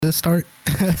it start?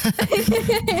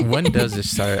 When does it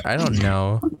start? I don't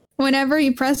know. Whenever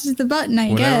he presses the button, I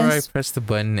Whenever guess. I press the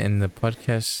button and the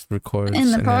podcast records. And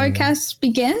the then podcast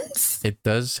begins? It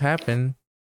does happen.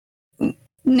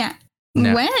 Nah.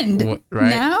 When? Right?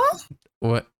 Now?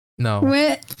 What? No.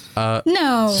 What?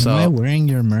 No. So, Am I wearing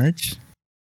your merch?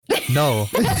 No.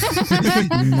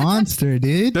 You monster,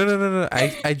 dude. No.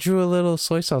 I drew a little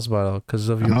soy sauce bottle because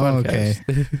of your podcast.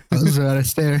 Okay. I was about to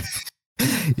say,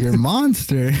 you're a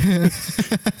monster.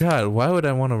 God, why would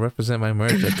I want to represent my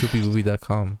merch at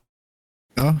koopyloopy.com?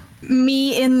 Oh,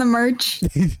 Me in the merch.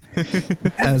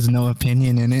 has no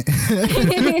opinion in it.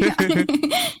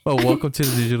 Well, welcome to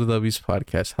the Digital W's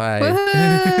podcast. Hi.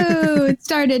 Woohoo! It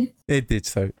started. It did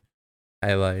start.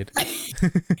 I lied.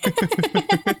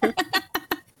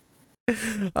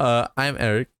 I'm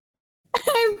Eric.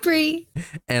 I'm Bree.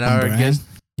 And I'm our Brian.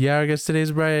 our guest today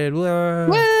is Brayan. Whoa.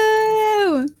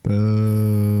 Woo!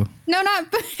 Boo. No, not.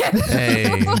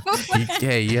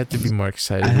 Hey, you have to be more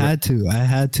excited. I had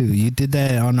to. You did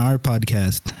that on our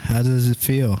podcast. How does it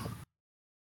feel?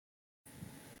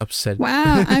 Upset.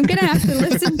 Wow, I'm gonna have to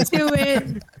listen to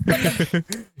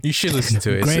it. You should listen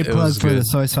to it. Great It plug was for good. the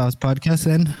Soy Sauce podcast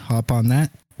then. Hop on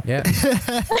that. Yeah.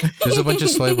 There's a bunch of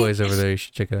soy boys over there. You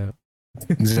should check it out.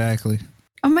 Exactly.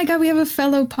 Oh my god, we have a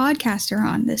fellow podcaster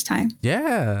on this time.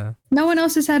 Yeah. No one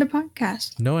else has had a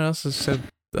podcast. No one else has said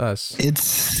us.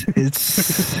 It's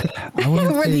I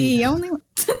wouldn't We're say- the only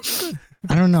ones.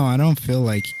 I don't know. I don't feel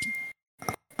like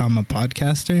I'm a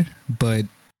podcaster, but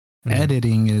Mhm.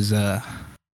 editing is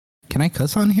can I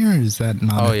cuss on here or is that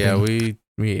not Oh a yeah, thing?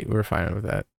 we're fine with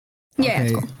that. Yeah,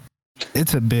 it's Okay. cool.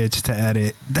 It's a bitch to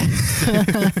edit.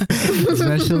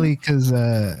 Especially because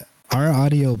our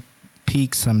audio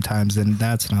peaks sometimes and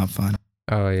that's not fun.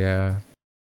 Oh yeah.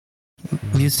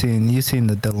 You've seen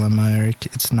the dilemma, Eric.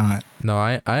 It's not. No,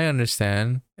 I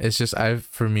understand. It's just I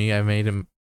made it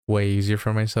way easier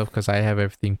for myself because I have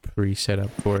everything pre-set up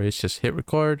for it. It's just hit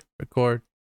record,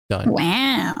 done.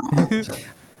 Wow.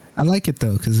 I like it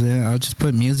though because I'll just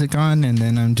put music on and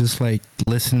then I'm just like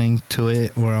listening to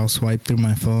it or I'll swipe through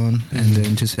my phone and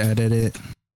then just edit it.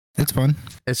 It's fun.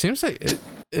 It seems like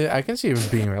I can see it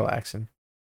being relaxing.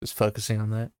 Just focusing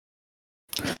on that.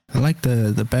 I like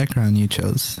the background you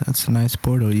chose. That's a nice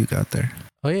portal you got there.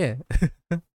 Oh yeah.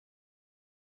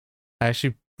 I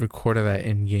actually recorded that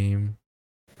in game.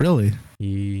 Really?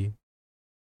 Yeah.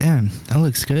 Damn, that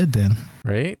looks good then.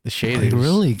 Right? The shaders. Like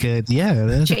really good. Yeah,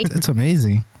 that's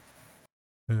amazing.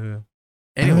 I haven't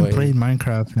Anyway, played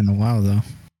Minecraft in a while though.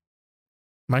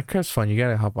 Minecraft's fun. You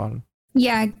gotta hop on.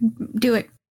 Yeah, do it.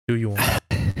 Do you want?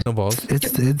 No balls.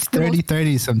 It's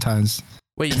 30-30 sometimes.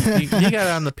 Wait, you got it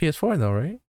on the PS4 though,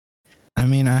 right? I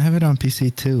mean, I have it on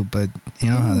PC too, but you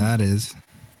know how that is.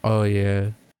 Oh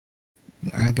yeah.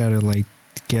 I gotta like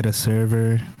get a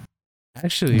server.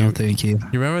 Actually, No, thank you.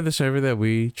 you remember the server that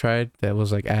we tried that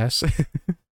was like ass?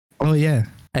 Oh yeah.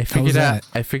 I figured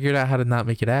out how to not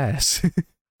make it ass.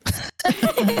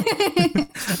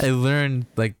 I learned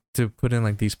like to put in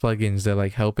like these plugins that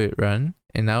like help it run,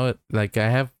 and now it like I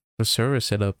have a server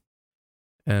set up,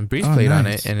 and Breeze Oh, played on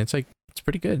nice. it, and it's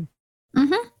pretty good.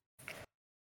 Mm-hmm.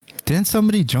 Didn't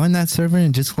somebody join that server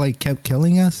and just like kept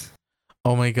killing us?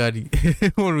 Oh my god,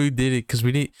 when we did it, because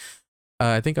we need,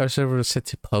 I think our server was set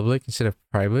to public instead of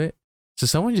private, so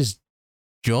someone just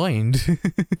joined.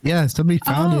 Yeah, somebody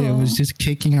found it. It was Oh. just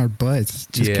kicking our butts.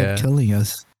 Just Yeah. kept killing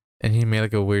us. And he made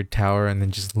like a weird tower and then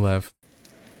just left.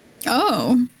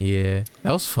 Oh, Yeah,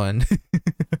 that was fun.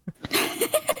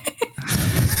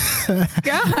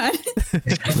 God.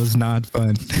 It was not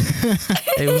fun.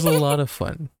 It was a lot of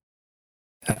fun.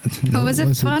 But was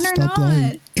it fun or Stop not?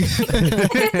 lying.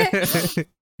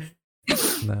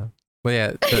 No, but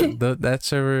yeah, that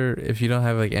server, if you don't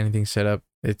have like anything set up,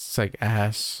 it's like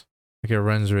ass. Like it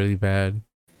runs really bad.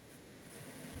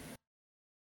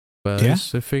 But Yeah?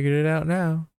 I figured it out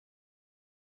now.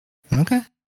 Okay.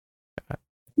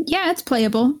 Yeah, it's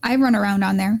playable. I run around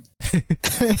on there. I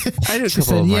did a She couple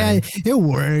said, of yeah, mine. it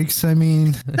works. I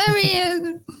mean, I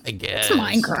mean, I guess. it's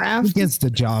Minecraft. it gets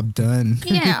the job done.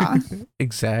 Yeah.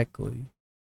 Exactly.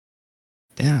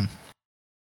 Damn.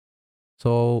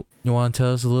 So you want to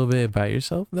tell us a little bit about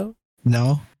yourself, though?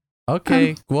 No.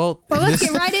 Okay. Well, Well, let's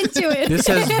this, get right into it. this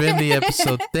has been the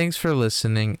episode. Thanks for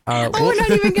listening. Oh, we're not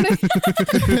even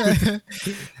gonna.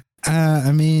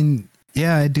 I mean,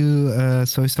 yeah, I do a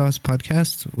Soy Sauce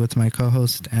podcast with my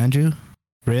co-host Andrew.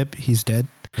 Rip, he's dead.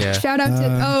 Yeah. Shout out to.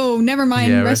 Uh, Oh, never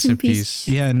mind. Yeah. Rest in peace.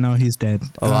 Yeah, no, he's dead.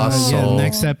 A lost Yeah, soul.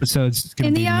 next episode's gonna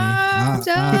In be the me. arms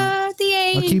of the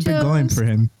I'll angels. keep it going for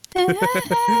him.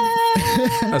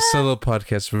 A solo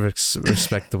podcast,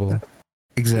 respectable.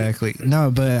 Exactly. No,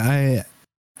 but I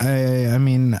I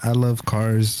mean, I love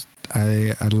cars.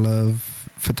 I love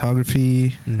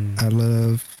photography. I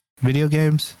love video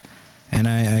games. And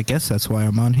I guess that's why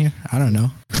I'm on here. I don't know.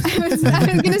 I was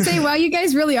gonna say, wow, you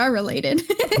guys really are related.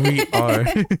 We are.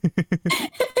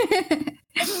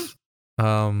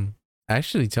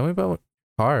 Actually, tell me about what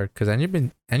car, because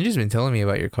Andrew's been telling me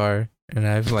about your car, and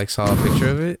I've like saw a picture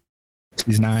of it.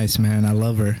 She's nice, man. I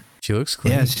love her. She looks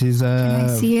clean. Yeah, she's Can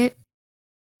I see it?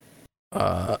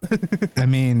 I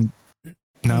mean,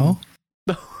 no.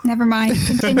 Never mind.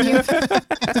 Continue.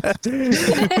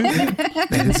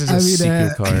 This is a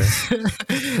secret car.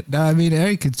 No, I mean,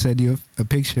 Eric could send you a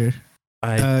picture.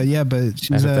 Yeah, but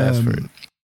she's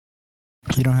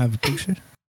you don't have a picture?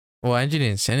 Well, Angie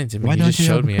didn't send it to me. Why You don't just you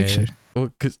showed have a me picture? it.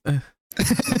 Well, cause, I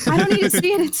don't need to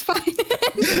see it. It's fine.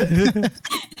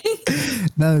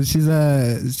 No, she's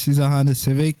a Honda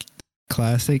Civic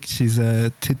Classic. She's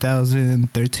a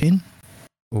 2013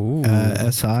 ooh.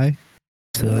 SI.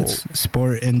 So it's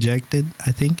sport injected,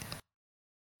 I think.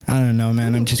 I don't know,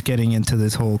 man. I'm just getting into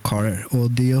this whole car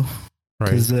ordeal.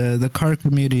 Because the car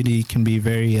community can be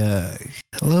very a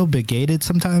little bit gated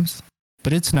sometimes,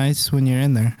 but it's nice when you're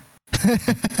in there.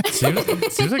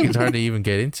 Seems like it's hard to even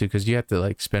get into because you have to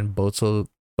like spend boatloads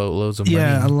of money.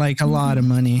 Yeah, like a lot of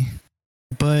money.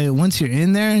 But once you're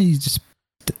in there, you just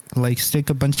like stick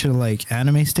a bunch of like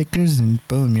anime stickers and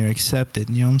boom, you're accepted.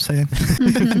 You know what I'm saying?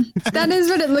 That is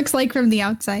what it looks like from the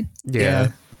outside.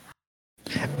 Yeah.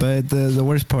 But the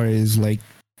worst part is like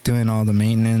doing all the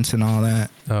maintenance and all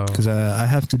that. Oh. Because I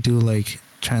have to do like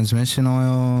transmission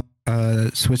oil,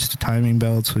 switch to timing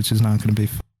belts, which is not going to be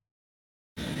fun.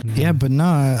 Yeah, but no,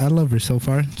 I love her so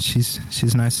far.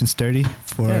 She's nice and sturdy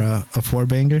for a four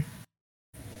banger.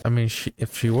 I mean,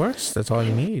 if she works, that's all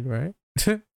you need, right?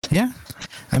 Yeah.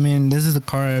 I mean, this is a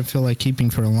car I feel like keeping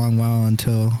for a long while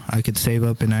until I could save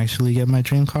up and actually get my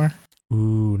dream car.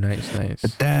 Ooh, nice.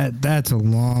 But that's a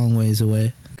long ways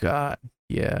away. God,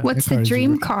 yeah. What's the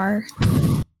dream car?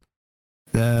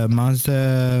 The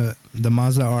Mazda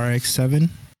RX-7.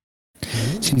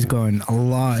 She's going a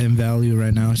lot in value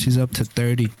right now. She's up to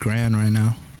 30 grand right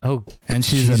now. Oh, and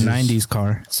she's Jesus. a 90s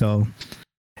car. So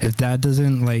if that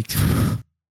doesn't like,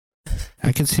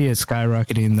 I can see it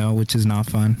skyrocketing though, which is not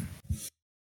fun.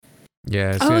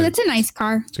 Yeah. That's a nice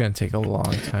car. It's gonna take a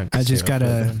long time. I just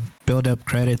gotta build up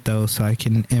credit though, so I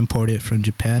can import it from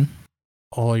Japan.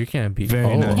 Oh, you're gonna be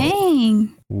very nice.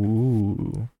 Dang.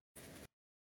 Ooh.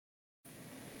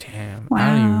 Damn. Wow. I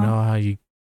don't even know how you.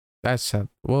 That's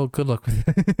well. Good luck with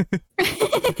it.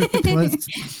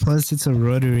 plus, it's a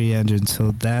rotary engine,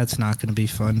 so that's not going to be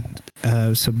fun.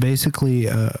 So basically,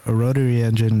 a rotary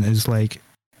engine is like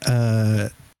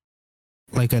a.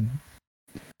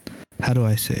 How do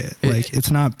I say it? Like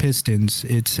it's not pistons.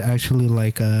 It's actually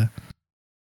like a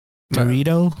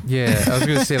Dorito. Yeah, I was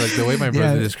gonna say like the way my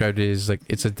brother described it is like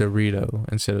it's a Dorito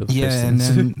instead of pistons.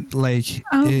 And then like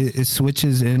it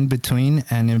switches in between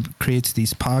and it creates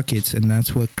these pockets, and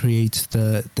that's what creates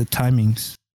the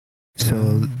timings.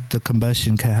 So the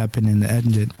combustion can happen in the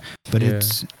engine, but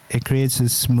it creates a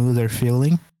smoother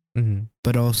feeling. Mm-hmm.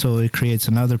 But also it creates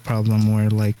another problem where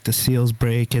like the seals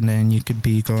break, and then you could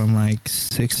be going like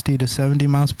 60 to 70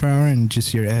 miles per hour, and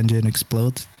just your engine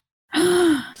explodes.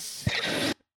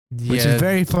 Which is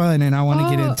very fun, and I want to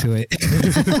get into it.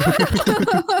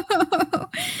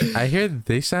 I hear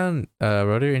they sound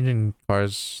rotary engine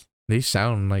cars. They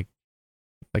sound like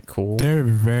cool. They're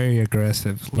very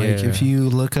aggressive. Like if you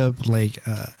look up like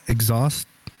exhaust,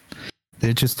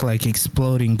 they're just like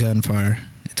exploding gunfire.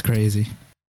 It's crazy.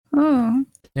 Oh.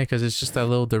 Yeah, because it's just that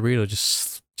little Dorito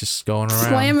just going around,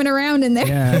 slamming around in there.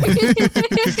 Yeah.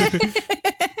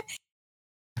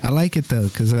 I like it though,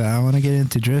 because I want to get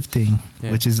into drifting,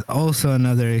 which is also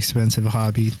another expensive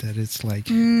hobby that it's like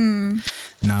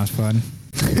not fun.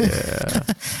 Yeah.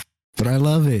 But I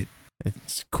love it.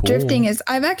 It's cool. Drifting is,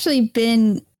 I've actually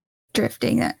been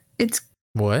drifting. It's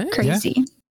what? crazy.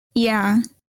 Yeah.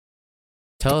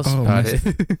 Tell us about it.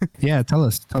 Yeah, tell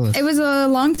us. It was a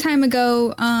long time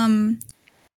ago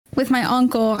with my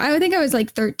uncle. I think I was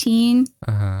like 13.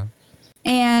 Uh-huh.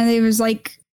 And it was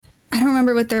like, I don't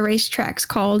remember what the racetrack's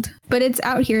called, but it's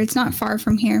out here. It's not far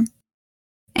from here.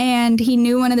 And he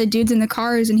knew one of the dudes in the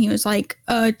cars, and he was like,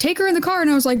 take her in the car. And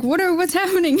I was like, what's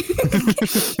happening?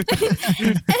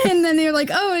 And then they were like,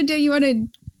 oh, do you want to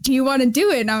do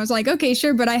it? And I was like, okay,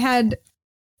 sure. But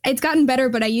it's gotten better,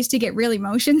 but I used to get really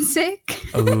motion sick.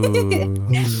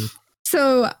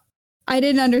 So I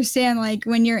didn't understand, like,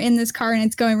 when you're in this car and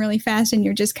it's going really fast and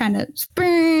you're just kind of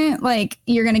like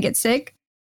you're going to get sick.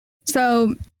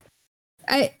 So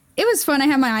it was fun. I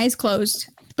had my eyes closed,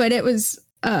 but it was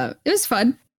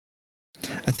fun.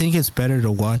 I think it's better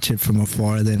to watch it from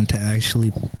afar than to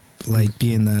actually like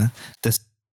be in the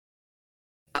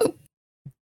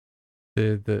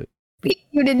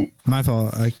You didn't. my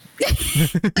fault. I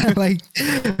like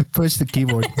push the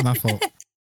keyboard. My fault.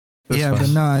 That's yeah, fine. but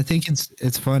no, I think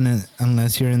it's fun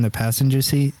unless you're in the passenger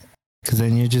seat, because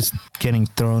then you're just getting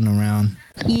thrown around.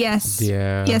 Yes.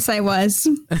 Yeah. Yes, I was.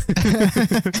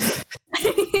 I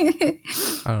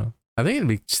don't know. I think it'd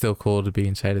be still cool to be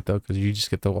inside it though, because you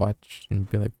just get to watch and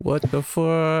be like, "What the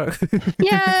fuck?"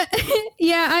 Yeah.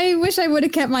 Yeah. I wish I would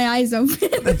have kept my eyes open.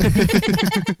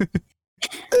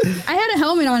 I had a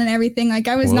helmet on and everything. Like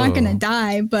I was not Whoa. gonna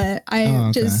die, but I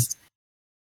okay. just.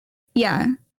 Yeah.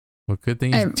 Well, good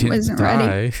thing I you didn't wasn't die.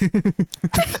 ready.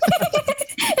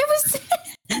 It was.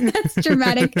 That's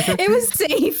dramatic. It was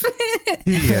safe.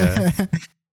 Yeah.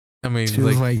 I mean, She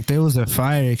was like, there was a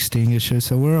fire extinguisher,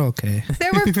 so we're okay.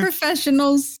 There were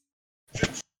professionals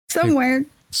somewhere.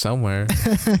 somewhere.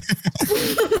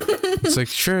 It's like,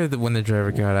 sure, that when the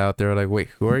driver got out, they were like, wait,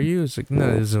 who are you? It's like,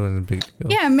 no, this isn't a big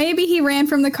deal. Yeah, maybe he ran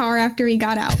from the car after he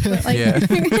got out. But like, Yeah.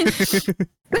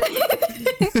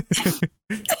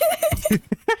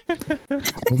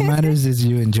 What matters is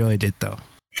you enjoyed it, though.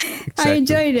 Exactly. I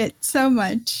enjoyed it so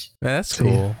much. That's See.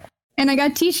 cool. And I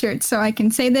got t-shirts, so I can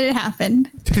say that it happened.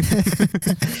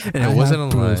 And I it wasn't a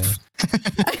have lie. proof.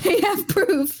 I have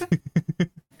proof.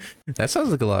 That sounds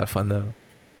like a lot of fun, though.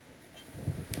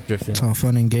 Drifting. It's all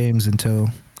fun and games until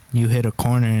you hit a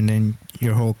corner and then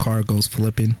your whole car goes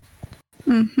flipping.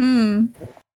 Mm-hmm.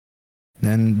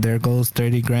 Then there goes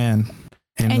 30 grand.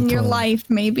 in And the your club. life,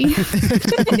 maybe.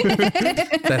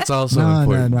 That's also No,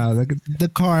 important. no. The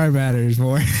car matters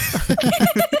more.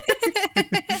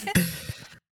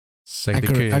 It's like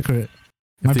the kid.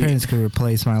 My the- parents could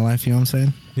replace my life, you know what I'm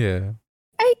saying? Yeah.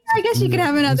 I guess you could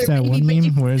have another What's that baby. one but you-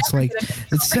 meme where it's like,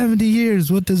 it's 70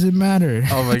 years, what does it matter?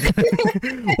 Oh my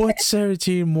god. What's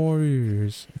 17 more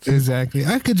years? Exactly.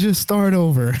 I could just start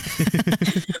over.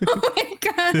 Oh my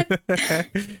god.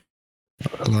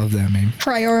 I love that meme.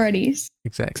 Priorities.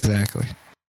 Exactly. Exactly.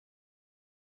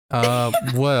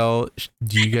 Well,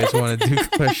 do you guys want to do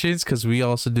questions? Because we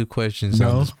also do questions on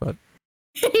No. the spot.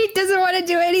 He doesn't want to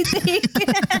do anything.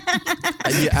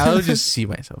 I'll just see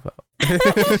myself out.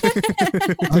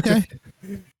 Okay.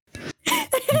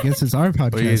 I guess it's our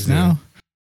What are you guys podcast now.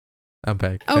 I'm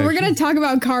back. Oh, we're gonna talk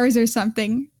about cars or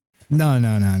something. No.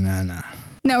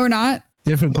 No, we're not.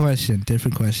 Different question.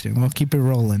 We'll keep it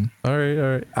rolling. All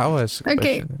right. I'll ask a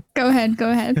Okay. question. Go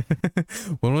ahead.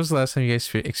 When was the last time you guys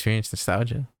experienced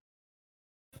nostalgia?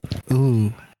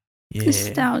 Ooh. Yeah.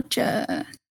 Nostalgia.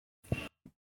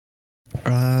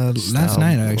 Last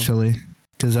night actually,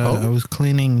 because I Oh. was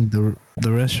cleaning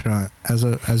the restaurant as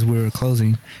we were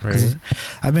closing. 'Cause Right.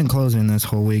 I've been closing this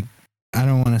whole week. I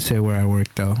don't want to say where I work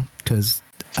though, because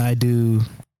I do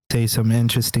say some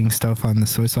interesting stuff on the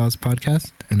Soy Sauce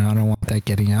podcast, and I don't want that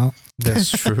getting out.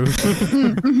 That's true.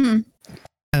 Mm-hmm.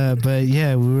 But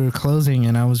yeah, we were closing,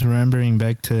 and I was remembering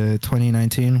back to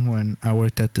 2019 when I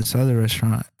worked at this other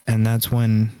restaurant, and that's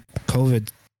when COVID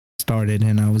started,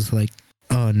 and I was like,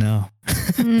 oh no.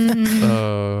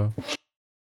 Mm.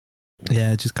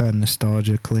 Yeah, it just got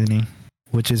nostalgia cleaning,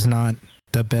 which is not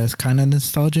the best kind of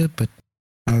nostalgia, but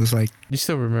I was like, You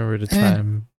still remember the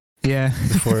time yeah.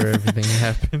 before everything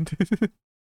happened?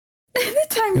 The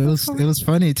time It was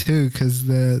funny too, because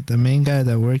the main guy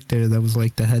that worked there, that was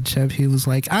like the head chef, he was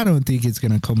like, I don't think it's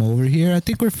gonna come over here. I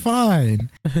think we're fine.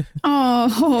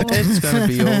 Oh. It's gonna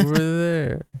be over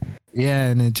there. Yeah,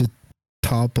 and it just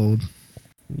toppled.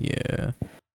 Yeah.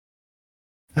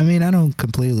 I mean, I don't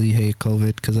completely hate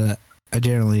COVID because I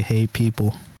generally hate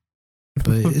people, but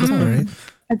it's all right.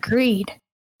 Agreed.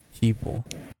 People,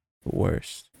 the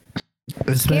worst.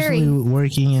 Especially Scary.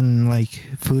 working in like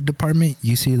food department,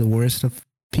 you see the worst of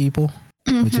people,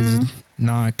 which is Mhm.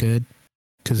 not good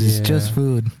because it's just Yeah.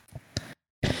 food.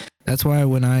 That's why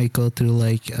when I go through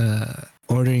like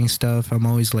ordering stuff, I'm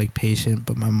always like patient,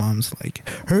 but my mom's like,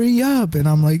 hurry up, and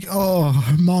I'm like,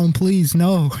 oh mom, please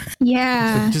no.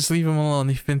 Yeah. Just leave them alone.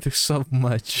 They've been through so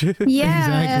much. Yeah.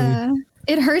 Exactly.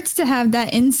 It hurts to have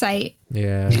that insight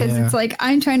Yeah. because Yeah. it's like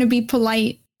I'm trying to be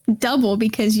polite double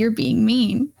because you're being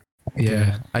mean.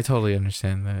 Yeah. I totally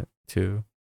understand that too.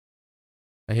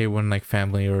 I hate when like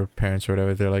family or parents or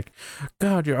whatever, they're like,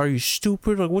 God, are you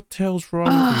stupid? Like, what the hell's wrong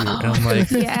with you? And I'm like,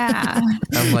 Yeah.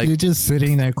 I'm like, You're just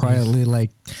sitting there quietly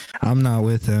like, I'm not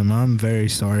with him. I'm very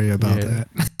sorry about Yeah.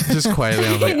 that. just quietly,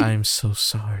 I'm like, I'm so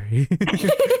sorry.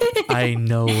 I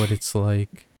know what it's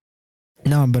like.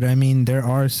 No, but I mean, there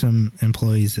are some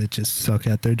employees that just suck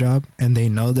at their job, and they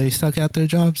know they suck at their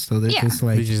job, so they're just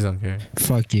like, they just don't care.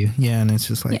 Fuck you. Yeah, and it's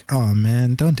just like, oh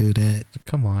man, don't do that.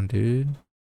 Come on, dude.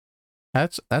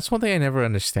 That's one thing I never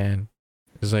understand.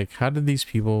 Is like, how did these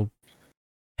people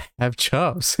have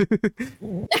jobs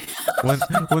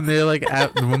when they're like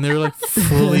when they're like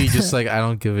fully just like, I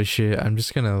don't give a shit, I'm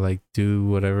just gonna like do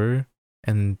whatever,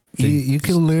 and you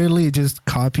can literally just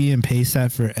copy and paste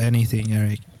that for anything,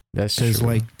 Eric. That's true.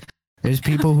 Like, there's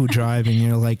people who drive and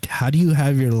you're like, how do you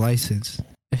have your license?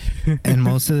 And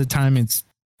most of the time it's,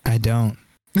 I don't.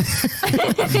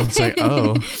 It's like,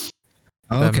 oh,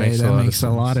 okay, that makes a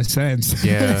lot of sense.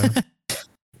 Yeah.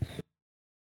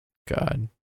 God.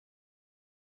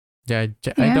 Yeah,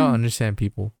 I don't understand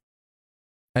people.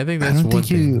 I think that's one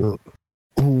thing.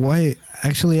 Why?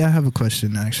 Actually, I have a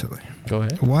question. Actually, go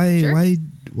ahead.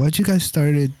 Why'd you guys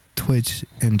started Twitch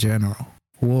in general?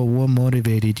 What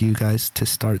motivated you guys to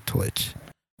start Twitch?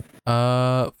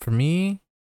 For me,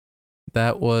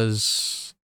 that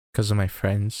was because of my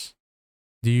friends.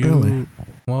 Do you? Really?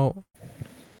 Well,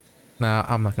 nah,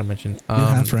 I'm not gonna mention. You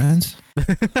have friends?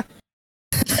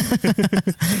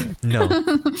 No,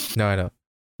 I don't.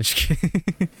 Just kidding.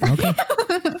 Okay.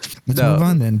 Let's move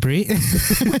on then, Bree.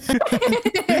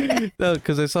 No,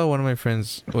 because I saw one of my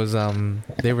friends was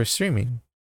they were streaming,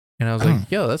 and I was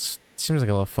like, yo, that seems like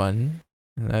a lot of fun.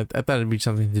 And I thought it'd be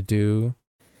something to do,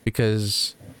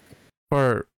 because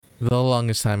for the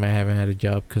longest time I haven't had a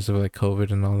job because of like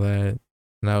COVID and all that.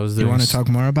 And I was doing. You want to talk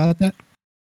more about that?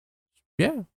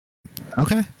 Yeah.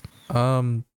 Okay.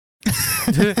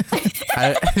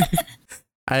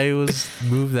 I was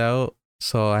moved out,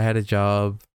 so I had a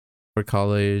job for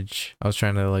college. I was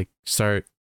trying to like start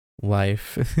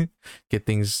life, get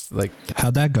things like,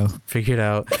 how'd that go? Figured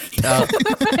out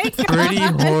pretty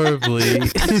horribly.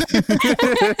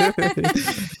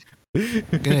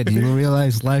 Good. You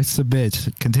realize life's a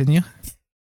bitch. Continue.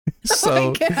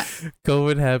 So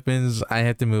COVID happens. I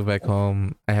have to move back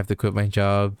home. I have to quit my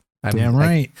job. Damn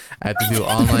right. I have to do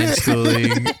online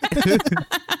schooling.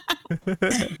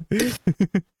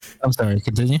 I'm sorry.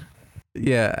 Continue.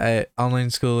 Yeah, online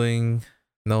schooling.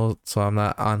 No, so I'm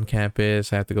not on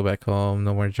campus. I have to go back home.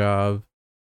 No more job,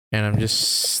 and I'm just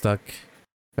stuck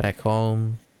back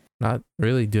home, not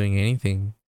really doing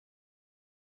anything.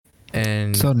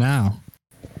 And so now,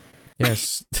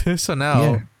 yes, so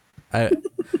now, I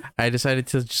decided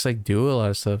to just like do a lot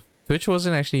of stuff. Twitch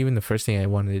wasn't actually even the first thing I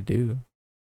wanted to do.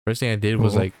 First thing I did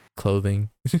was like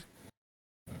clothing.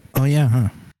 Oh yeah, huh?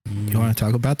 You want to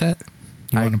talk about that?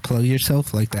 You want to plug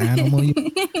yourself like the animal? You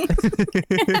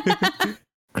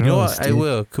know what? I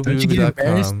will.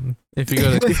 Kubimovie.com.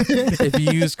 If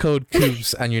you use code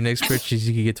Coops on your next purchase,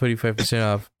 you can get 25%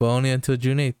 off, but only until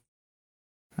June 8th.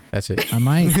 That's it. I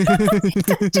might.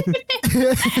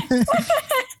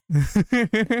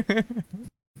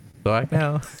 So act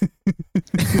now.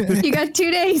 You got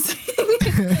 2 days.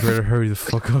 Better hurry the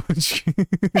fuck up.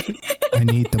 I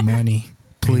need the money.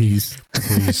 Please.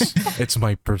 Please. It's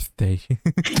my birthday.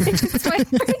 It's my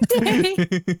birthday.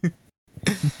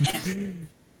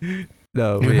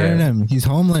 No, you heard him. He's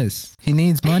homeless. He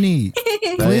needs money.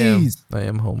 Please. I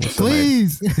am homeless.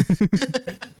 Please.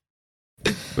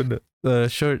 But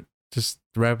short, just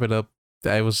wrap it up.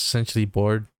 I was essentially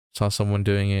bored. Saw someone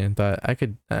doing it and thought I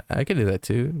could do that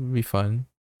too. It'd be fun.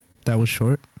 That was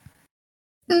short.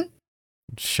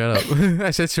 Shut up. I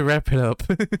said to wrap it up.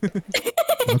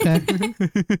 Okay.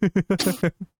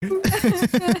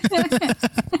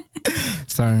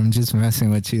 Sorry, I'm just messing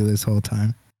with you this whole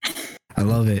time. I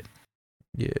love it.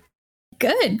 Yeah.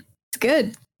 Good. It's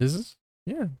good. Is this?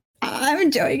 Yeah. I'm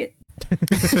enjoying it.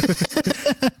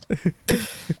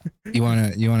 You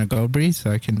wanna go, Bree,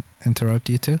 so I can interrupt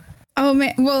you too? Oh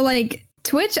man, well, like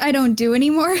Twitch, I don't do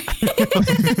anymore.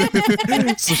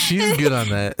 So she's good on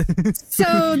that.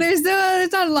 So there's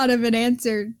not a lot of an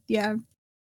answer. Yeah.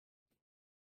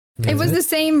 It was the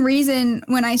same reason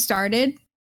when I started.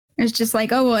 It's just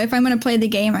like, oh well, if I'm gonna play the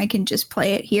game, I can just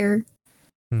play it here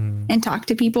and talk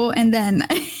to people. And then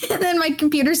my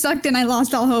computer sucked and I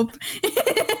lost all hope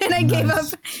and I gave up.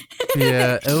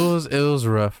 Yeah, it was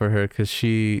rough for her because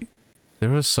there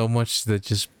was so much that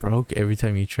just broke every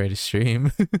time you try to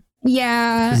stream.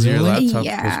 Yeah. Your laptop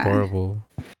was horrible.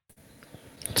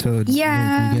 So you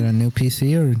get a new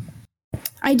PC or?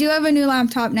 I do have a new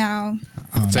laptop now.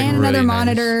 It's like and really another nice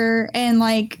monitor, and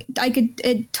like I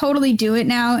could totally do it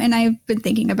now, and I've been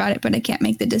thinking about it, but I can't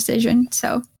make the decision.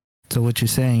 So what you're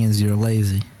saying is you're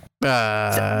lazy.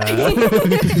 I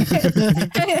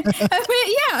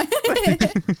mean, yeah.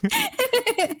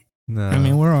 No. I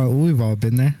mean, we've all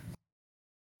been there.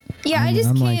 Yeah, I just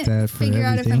I'm can't like that for figure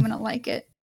out if I'm everything. gonna like it.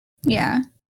 Yeah.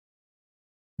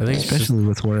 I think Especially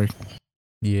with work.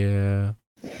 yeah.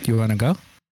 You want to go?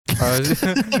 I was just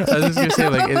gonna say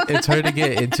like it's hard to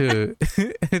get into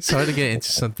it's hard to get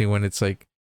into something when it's like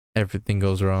everything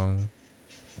goes wrong.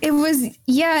 It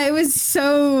was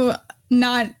so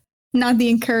not the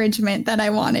encouragement that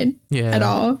I wanted at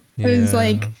all. It was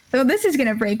like, oh, this is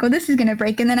gonna break. Well, this is gonna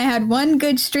break. And then I had one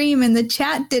good stream and the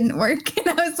chat didn't work. And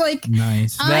I was like,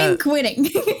 nice. I'm quitting.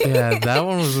 Yeah, that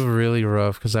one was really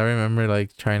rough because I remember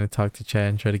like trying to talk to chat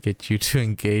and try to get you to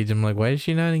engage. I'm like, why is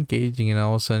she not engaging? And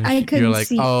all of a sudden you're like,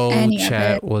 oh,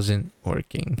 chat wasn't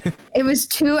working. It was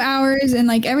 2 hours and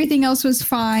like everything else was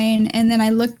fine. And then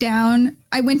I looked down.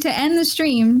 I went to end the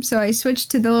stream, so I switched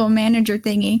to the little manager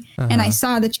thingy and I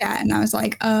saw the chat and I was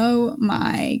like, oh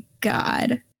my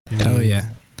God. Oh yeah.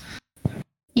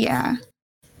 Yeah.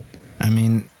 I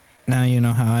mean, now you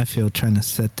know how I feel trying to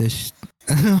set this.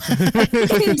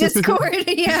 Discord,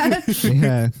 yeah.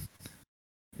 Yeah.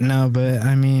 No, but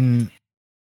I mean,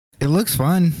 it looks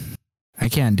fun. I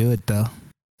can't do it though.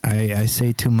 I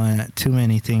say too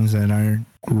many things that aren't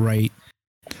right.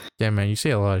 Yeah, man, you say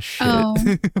a lot of shit. Oh.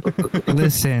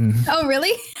 Listen. Oh,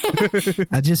 really?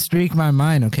 I just speak my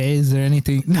mind, okay? Is there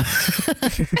anything?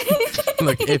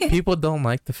 Look, if people don't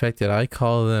like the fact that I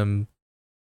call them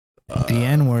the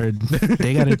N-word,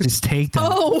 they gotta just take that.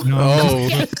 Oh. No,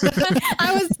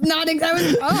 I was not.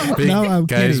 Oh. Big, no, I'm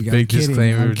guys, kidding. big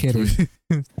disclaimer. I'm kidding.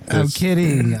 I'm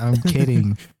kidding. I'm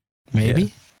kidding.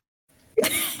 Maybe.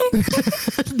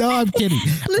 No, I'm kidding.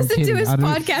 Listen to his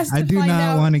podcast. I do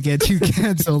not want to get you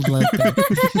canceled like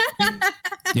that.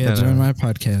 Yeah, join my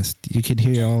podcast. You can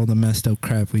hear all the messed up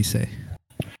crap we say.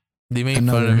 They made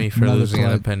fun of me for losing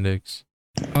an appendix.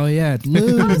 Oh yeah,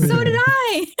 oh, so did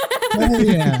I. Oh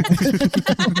yeah.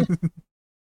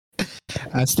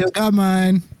 I still got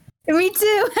mine. Me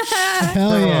too.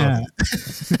 Hell yeah.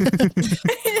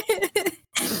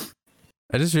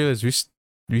 I just realized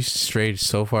we strayed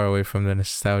so far away from the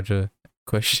nostalgia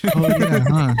question. Oh yeah,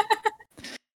 huh?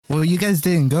 Well, you guys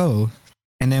didn't go,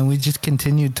 and then we just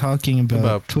continued talking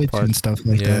about Twitch and stuff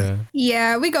like that.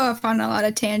 Yeah, we go off on a lot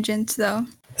of tangents though.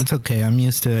 It's okay. I'm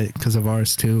used to it because of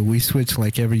ours too. We switch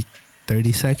like every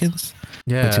 30 seconds.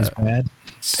 Yeah, which is bad.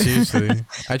 Seriously,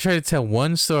 I try to tell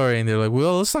one story, and they're like,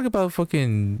 "Well, let's talk about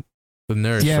fucking the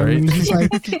nurse." Yeah, right? we just like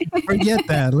forget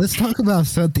that. Let's talk about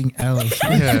something else.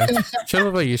 Yeah, shut up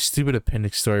about your stupid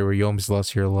appendix story where you almost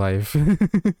lost your life.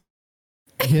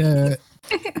 Yeah,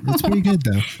 it's pretty good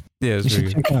though. Yeah, it's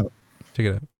pretty good. Check it out. Check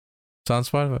it out. It's on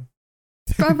Spotify.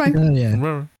 Spotify. Oh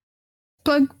yeah.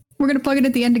 Plug. We're gonna plug it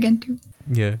at the end again too.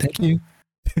 Yeah. Thank you.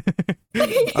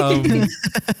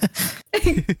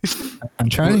 I'm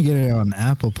trying to get it on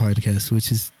Apple Podcasts,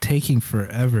 which is taking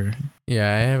forever.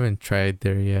 Yeah, I haven't tried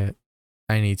there yet.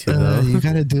 I need to though. You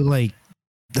gotta do like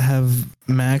have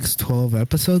max 12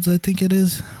 episodes, I think it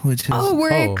is, which is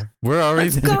we're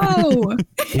already Let's go.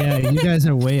 Yeah, you guys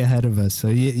are way ahead of us, so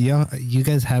you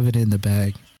guys have it in the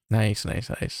bag. Nice.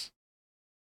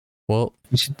 Well,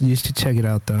 you should check it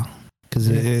out though, because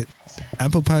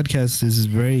Apple Podcasts is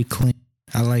very clean.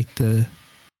 I like the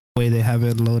way they have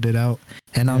it loaded out,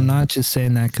 and I'm not just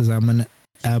saying that because I'm an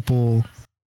Apple,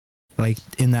 like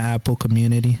in the Apple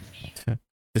community.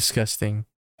 Disgusting.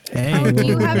 Hey, do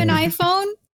you have an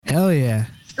iPhone? Hell yeah.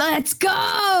 Let's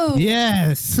go.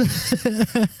 Yes. You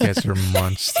guys are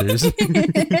monsters.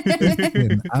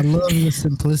 Listen, I love the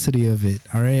simplicity of it.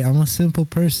 All right. I'm a simple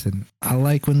person. I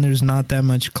like when there's not that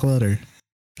much clutter.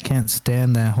 Can't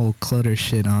stand that whole clutter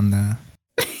shit on the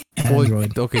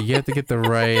Android. Okay, you have to get the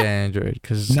right Android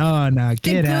because no,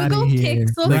 get out of here.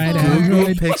 Right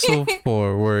Android Pixel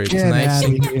 4 where it's nice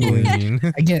and clean.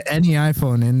 I get any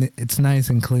iPhone and it's nice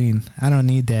and clean. I don't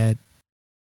need that.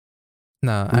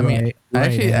 No, I mean,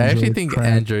 I actually think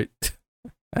Android.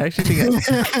 I actually think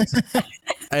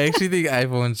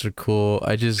iPhones are cool.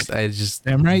 I just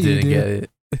Damn right didn't get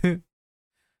it.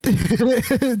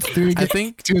 I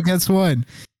think 2 against 1.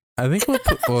 I think what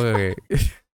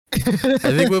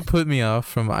put me off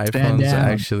from iPhones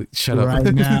actually shut up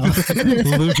right now.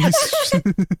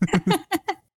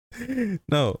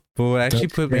 No, but what actually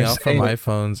put me off from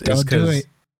iPhones is because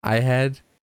I had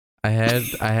a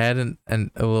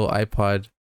little iPod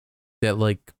that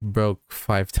like broke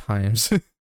 5 times.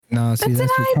 No, see,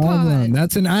 that's the problem.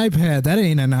 That's an iPad. That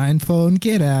ain't an iPhone.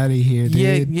 Get out of here,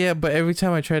 dude. Yeah, but every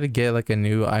time I try to get like a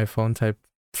new iPhone type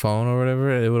phone or whatever,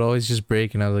 it would always just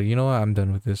break, and I was like, you know what, I'm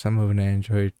done with this. I'm moving to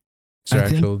Android.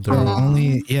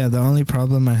 The only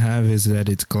problem I have is that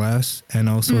it's glass, and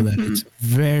also that it's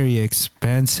very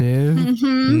expensive.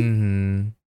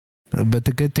 But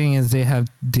the good thing is they have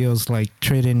deals like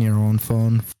trade in your own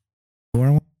phone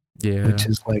one, Yeah. which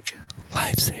is like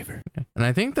lifesaver. And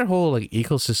I think their whole like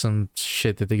ecosystem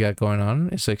shit that they got going on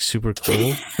is like super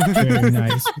cool. Very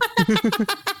nice.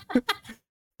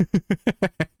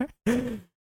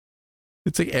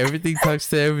 It's like everything talks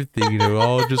to everything, you know, it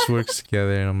all just works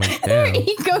together, and I'm like, damn.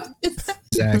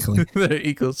 Exactly. Their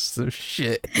ecosystem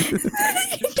shit.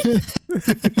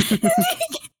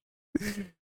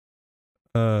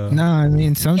 No, I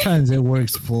mean sometimes it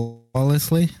works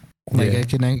flawlessly. Like I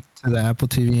connect to the Apple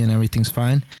TV and everything's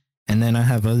fine, and then I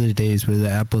have other days where the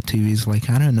Apple TV's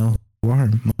like, I don't know who you are,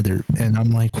 mother, and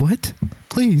I'm like, what?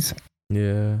 Please.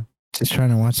 Yeah. Just trying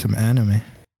to watch some anime.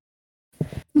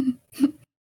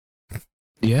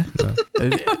 Yeah.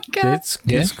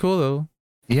 It's cool though.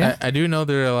 Yeah. I do know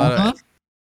there are a lot of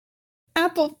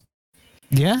Apple.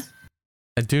 Yeah.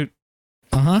 I do.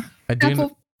 I do.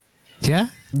 Apple. Yeah.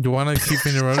 You want to keep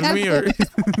interrupting me, or?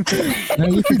 No,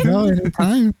 you can go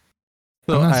anytime.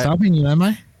 So I'm not stopping you, am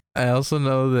I? I also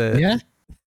know that. Yeah.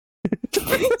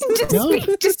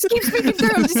 Just keep speaking through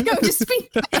him. Just go. Just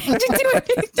speak. Just do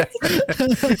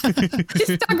it.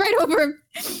 Just talk right over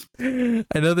him.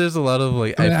 I know there's a lot of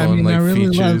like iPhone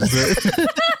features.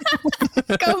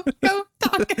 Go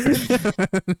talk.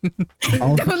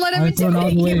 Don't let him iPhone all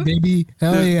the way, baby.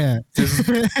 Hell yeah.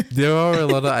 There are a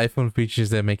lot of iPhone features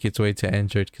that make its way to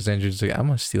Android, because Android's like, I'm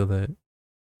gonna steal that.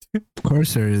 Of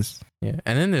course there is. Yeah,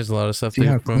 and then there's a lot of stuff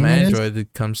that from Android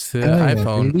that comes to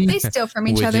iPhone. They steal from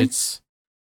each widgets.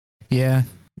 Yeah.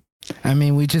 I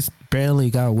mean, we just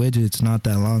barely got widgets not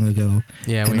that long ago.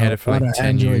 Yeah, we had it for like 10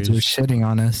 Androids years. were shitting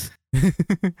on us.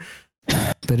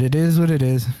 But it is what it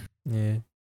is. Yeah.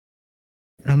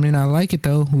 I mean, I like it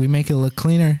though. We make it look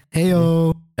cleaner.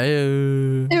 Heyo.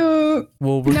 Ew.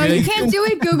 Well, No, you can't do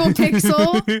it, Google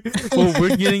Pixel. Well,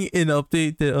 we're getting an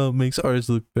update that makes ours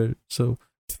look better. So.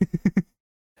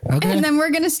 Okay. And then we're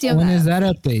gonna steal When that. is that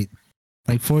update?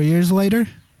 Like 4 years later?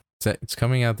 It's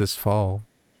coming out this fall.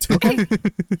 Okay.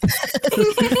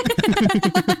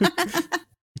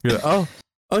 You're like, oh,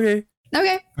 okay.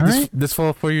 Okay. All right. This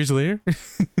fall, 4 years later.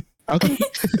 Okay.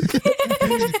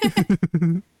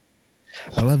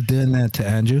 I love doing that to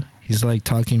Andrew. He's like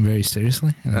talking very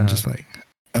seriously, and I'm just like,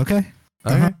 okay,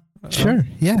 Okay. sure,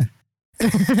 yeah.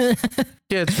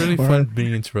 Yeah, it's really fun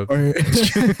being interrupted. Or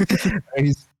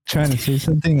he's trying to say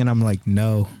something, and I'm like,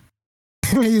 no.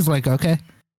 He's like, okay.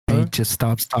 And he just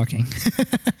stops talking.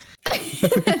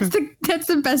 That's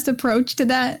the best approach to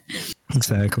that.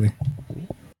 Exactly.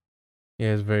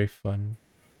 Yeah, it's very fun.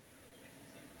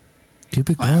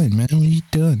 Keep it going, man. What are you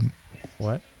doing?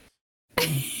 What?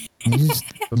 You just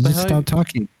stop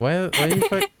talking. Why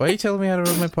are you telling me how to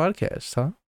run my podcast,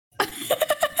 huh?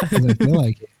 'Cause I feel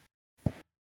like it.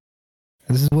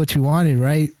 This is what you wanted,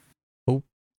 right? Oh.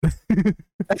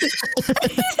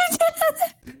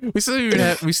 we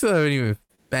still haven't even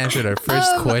answered our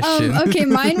first question. Okay,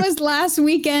 mine was last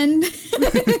weekend.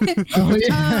 Oh,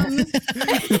 yeah.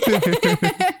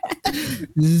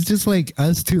 This is just like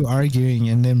us two arguing,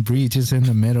 and then Bree just in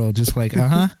the middle, just like,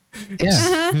 yeah.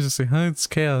 He's just like, it's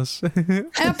chaos.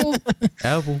 Apple.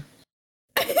 Apple.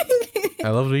 I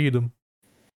love to eat them.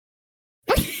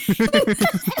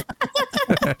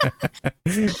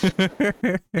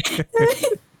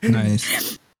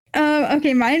 Nice.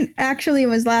 Okay, mine actually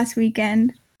was last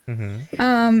weekend.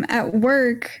 Mm-hmm. At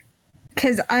work,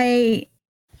 because I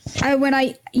when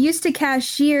I used to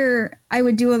cashier, I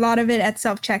would do a lot of it at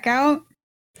self checkout.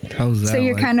 How's that? So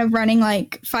you're like? kind of running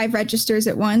like 5 registers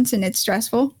at once, and it's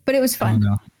stressful, but it was fun.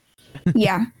 Oh, no.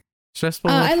 Yeah, Stressful.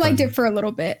 I liked it for a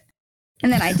little bit,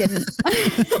 and then I didn't.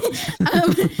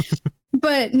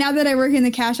 But now that I work in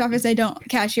the cash office, I don't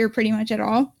cashier pretty much at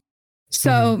all.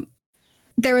 So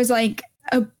there was like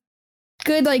a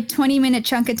good 20-minute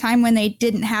chunk of time when they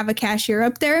didn't have a cashier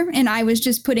up there, and I was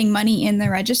just putting money in the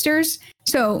registers.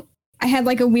 So I had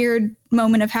like a weird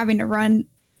moment of having to run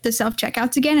the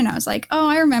self-checkouts again, and I was like, oh,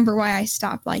 I remember why I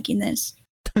stopped liking this.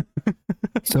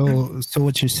 So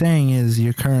what you're saying is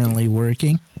you're currently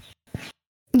working?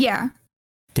 Yeah.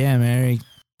 Damn, Eric.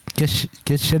 Get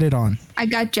shitted on. I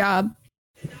got job.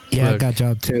 Yeah, Look. I got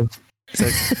job too.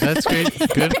 That's great.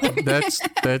 Good.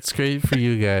 That's great for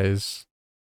you guys.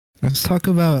 Let's talk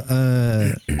about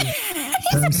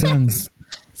Samsung's.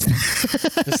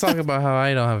 Let's talk about how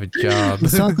I don't have a job.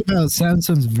 Let's talk about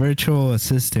Samsung's virtual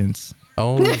assistants.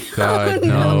 Oh God,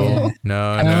 no.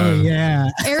 Oh yeah.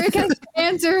 Eric has to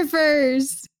answer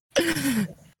first.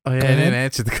 Oh yeah, I didn't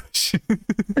answer the question.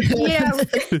 Yeah.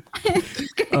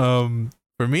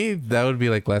 For me, that would be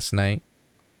like last night,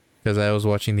 because I was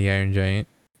watching The Iron Giant,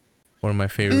 one of my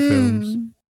favorite films,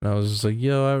 and I was just like,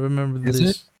 "Yo, I remember Is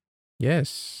this." it?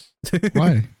 Yes.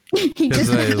 Why? He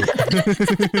just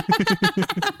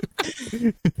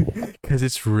because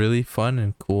it's really fun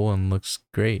and cool and looks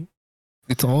great.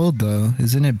 It's old though,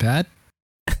 isn't it bad?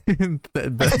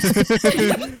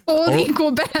 old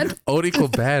equal bad. Old equal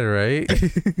bad, right?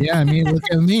 Yeah, I mean, look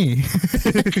at me.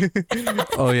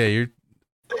 Oh yeah,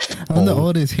 I'm the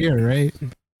oldest here, right?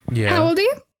 yeah. How old are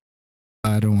you?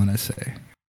 I don't want to say.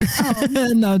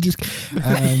 Oh. No, just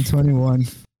I'm 21.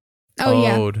 Oh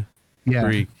yeah. Old. Yeah,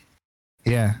 Freak.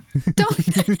 yeah. Don't.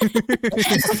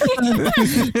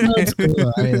 No, it's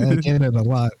cool. I get it a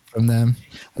lot from them.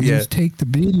 I Yeah. just take the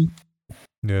beating.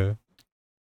 Yeah.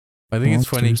 I think it's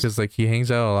funny Monsters. because like he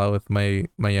hangs out a lot with my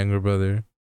younger brother.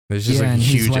 There's just Yeah, like a and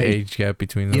he's, huge like- age gap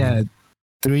between them. Yeah,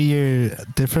 3-year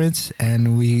difference,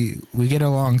 and we get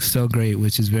along so great,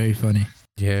 which is very funny.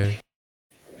 Yeah.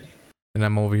 And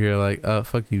I'm over here like,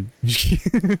 fuck you.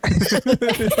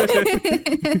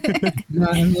 No,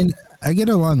 I mean, I get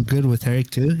along good with Eric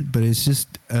too, but it's just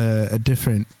a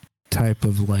different type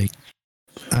of like,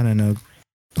 I don't know,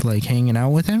 like hanging out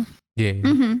with him. Yeah.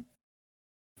 hmm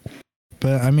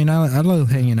But I mean, I love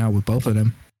hanging out with both of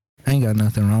them. I ain't got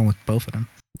nothing wrong with both of them.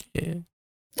 Yeah.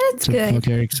 That's Except good. fuck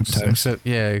Eric sometimes.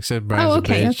 Except Brian's Oh,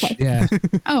 okay, a bitch. okay. Yeah.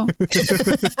 Oh.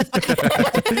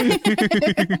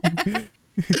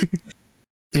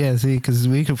 Yeah, see, because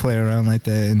we could play around like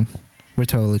that, and we're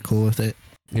totally cool with it.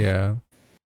 Yeah.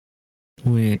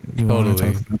 You want to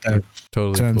Totally. talk about that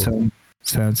Totally cool.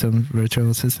 Samsung virtual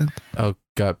assistant? Oh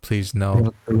God, please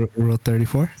no. Rule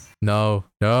 34? No.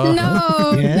 No.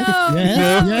 No, Yes, no,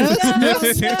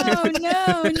 yes, no, yes.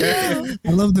 no.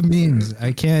 I love the memes.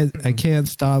 I can't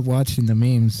stop watching the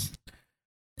memes.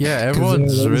 Yeah, 'Cause,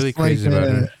 everyone's it was really crazy like,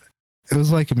 about it. It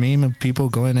was like a meme of people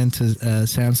going into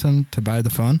Samsung to buy the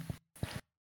phone.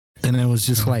 And it was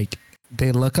just like,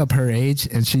 they look up her age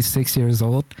and she's 6 years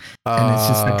old. And it's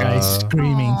just a guy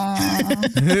screaming. Aw.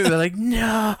 They're like,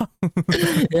 no.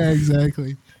 Yeah,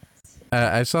 exactly.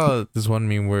 I saw this one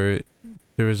meme where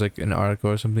there was like an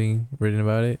article or something written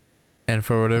about it, and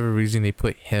for whatever reason they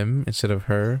put him instead of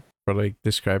her for like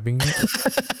describing it,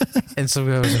 and some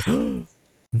guy was like,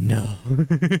 no.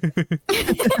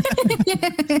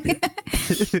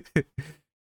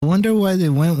 I wonder why they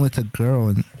went with a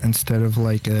girl instead of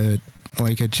like a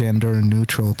gender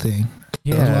neutral thing.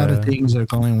 Yeah. A lot of things are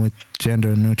going with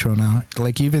gender neutral now.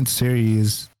 Like even Siri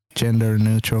is gender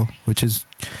neutral, which is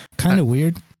kind of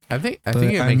weird. I think But,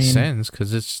 it I makes mean- sense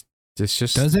because it's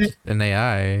just Does it? an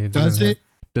AI. Does it?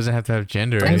 Doesn't have to have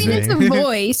gender or I mean, it's anything. a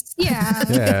voice. Yeah.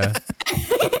 Yeah.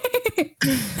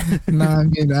 No, I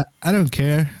mean I don't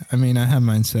care. I mean I have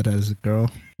mine set as a girl.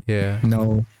 Yeah.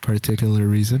 No particular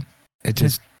reason. It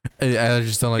just I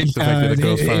just don't like the fact that the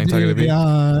girl's finally talking to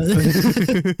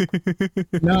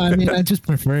me. No, I mean I just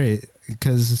prefer it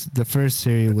because the first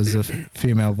Siri was a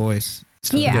female voice.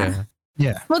 So, Yeah.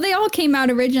 yeah, Well, they all came out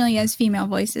originally as female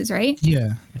voices, right?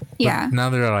 yeah. Yeah. But now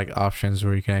there are like options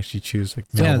where you can actually choose like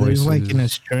Yeah, male there's like voices. an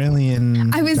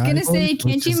Australian. I was guy gonna say, voice,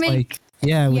 can't which you is make- like,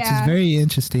 which is Yeah. very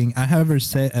interesting. I have her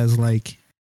set as like,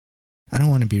 I don't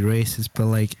want to be racist, but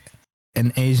like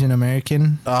an Asian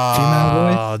American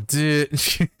Oh, dude.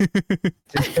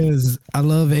 because I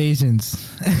love Asians.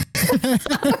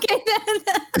 Okay,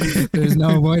 then. There's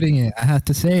no avoiding it. I have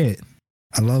to say it.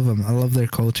 I love them. I love their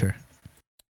culture.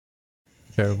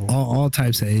 Terrible. All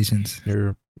types of Asians. You're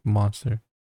a monster.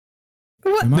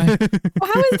 What? Am I? How is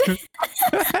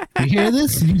that? You hear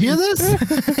this? You hear this?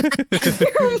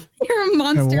 You're a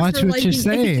monster. watch for what you're liking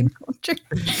saying. Asian culture.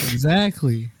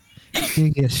 Exactly. You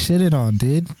get shitted on,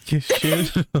 dude. You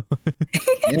shit. Yeah,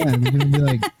 you're gonna be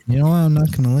like, you know what? I'm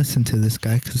not gonna listen to this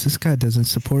guy because this guy doesn't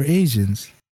support Asians.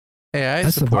 Hey, I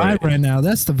That's the support vibe it. right now.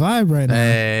 That's the vibe right now.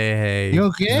 Hey. You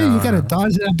okay? No, You gotta no.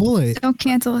 dodge that bullet. Don't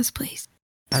cancel us, please.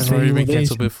 I've Say already you been love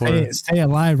canceled Asians. before Stay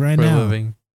alive right for a now.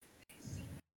 living.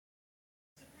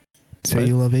 Say What?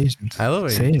 you love Asians. I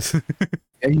love Say it.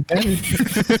 Yeah, you better.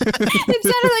 It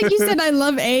sounded like you said, "I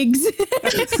love eggs."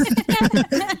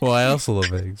 Well, I also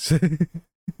love eggs.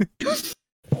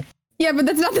 Yeah, but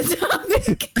that's not the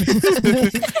topic.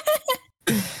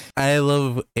 I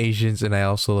love Asians and I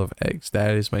also love eggs.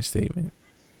 That is my statement.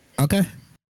 Okay.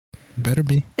 Better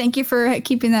be. Thank you for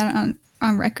keeping that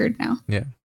on record now.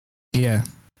 Yeah,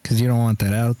 because you don't want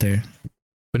that out there.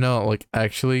 But no, like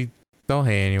actually, don't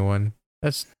hate anyone.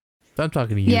 I'm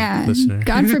talking to you, Yeah. listener.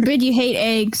 God forbid you hate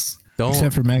eggs. Don't.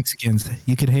 Except for Mexicans.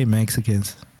 You could hate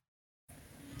Mexicans.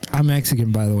 I'm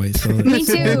Mexican, by the way, so Me it's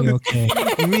too. totally okay.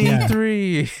 Me Yeah.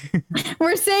 three.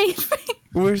 We're safe.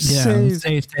 We're Yeah, I'm safe.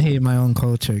 safe to hate my own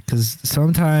culture because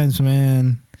sometimes,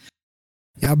 man,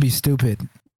 y'all be stupid,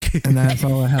 and that's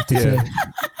all I have to Yeah. say.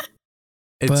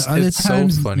 but other it's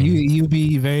times so funny. you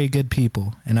be very good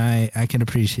people, and I can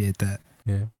appreciate that.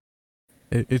 Yeah,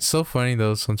 it's so funny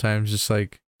though. Sometimes just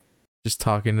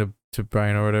talking to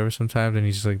Brian or whatever. Sometimes, and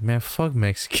he's just like, "Man, fuck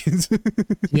Mexicans."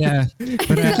 Yeah, but Is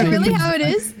that really how it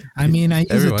is? I mean, I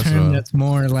use Every a once in a term while. that's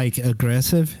more like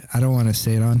aggressive. I don't want to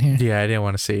say it on here. Yeah, I didn't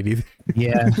want to say it either.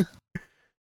 Yeah,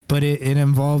 but it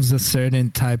involves a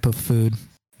certain type of food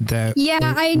that. Yeah,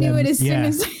 I knew it as soon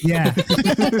as. Yeah.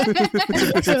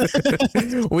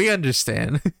 We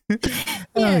understand.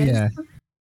 Oh yeah.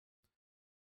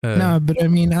 No, but I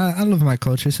mean, I love my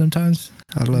culture sometimes.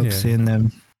 I love seeing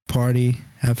them party,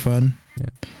 have fun. Yeah.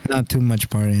 Not too much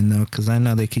partying though, because I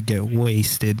know they could get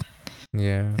wasted.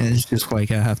 Yeah. And it's just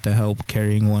like I have to help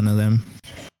carrying one of them,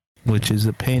 which is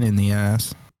a pain in the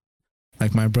ass.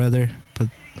 Like my brother, but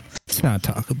let's not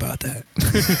talk about that.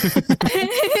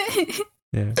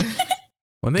 Yeah.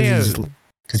 One thing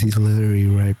because he's literally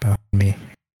right behind me.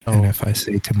 Oh. And if I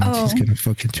say too much, he's gonna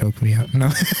fucking choke me out. No.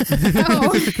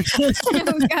 Oh.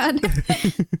 Oh God.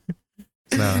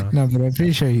 No, but I'm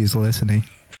pretty sure he's listening.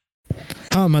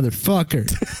 Oh, motherfucker.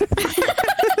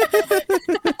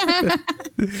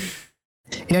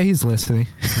 Yeah, he's listening.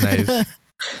 Nice.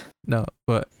 No,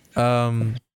 but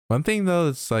one thing though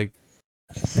that's like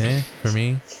for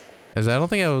me is I don't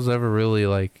think I was ever really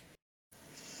like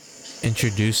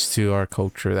introduced to our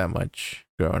culture that much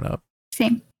growing up.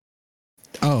 Same.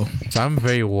 Oh. So I'm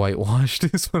very whitewashed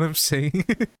is what I'm saying.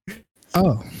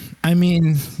 Oh. I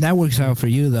mean, that works out for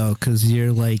you though, because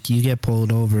you're like, you get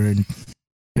pulled over and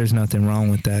there's nothing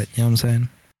wrong with that. You know what I'm saying?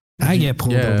 I get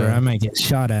pulled over, I might get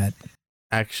shot at.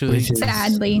 Actually,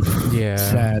 sadly. Yeah.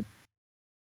 Sad.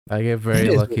 I get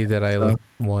very lucky that I look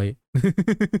white.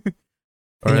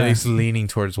 Or at least leaning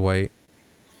towards white.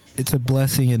 It's a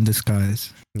blessing in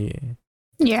disguise. Yeah.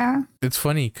 Yeah. It's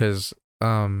funny because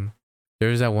there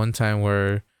was that one time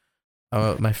where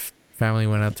my family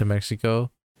went out to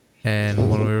Mexico, and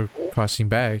when we were crossing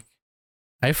back,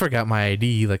 I forgot my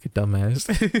ID like a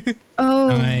dumbass. Oh.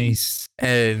 Nice.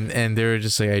 And they were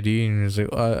just like ID, and it was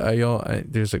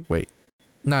like, there's like, wait,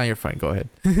 nah, you're fine, go ahead.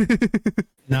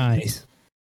 Nice.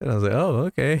 And I was like, oh,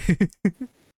 okay.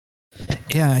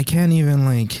 Yeah, I can't even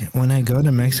like when I go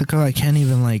to Mexico, I can't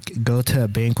even like go to a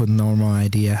bank with normal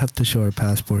ID. I have to show a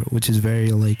passport, which is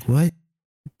very like what?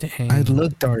 Dang. I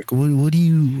look dark. What are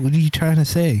you trying to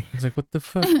say? I was like, what the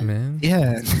fuck, man?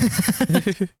 Yeah.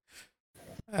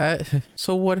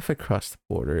 So what if I cross the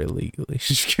border illegally?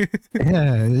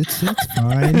 Yeah, it's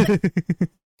fine.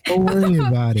 Don't worry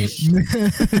about it.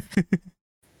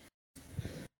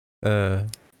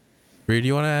 Rhea, do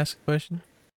you want to ask a question?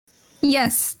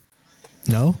 Yes.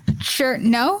 No? Sure.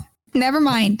 No? Never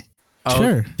mind. Oh,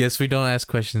 sure. Yes, we don't ask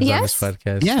questions on this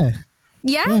podcast. Yeah.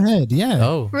 Yeah? Go ahead. Yeah.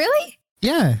 Oh. Really?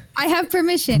 Yeah. I have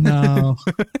permission. No.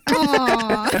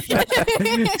 Aw. Yeah,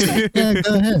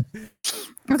 go ahead.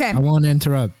 Okay. I won't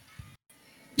interrupt.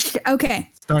 Okay.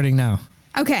 Starting now.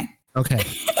 Okay. Okay.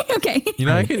 Okay. You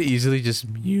know, I could easily just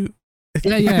mute.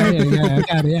 Yeah.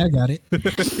 I got it.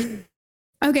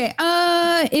 Okay.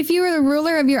 If you were the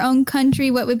ruler of your own country,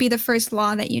 what would be the first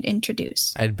law that you'd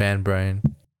introduce? I'd ban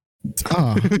Brian.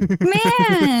 Oh.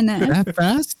 Man. That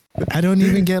fast? I don't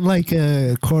even get like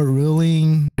a court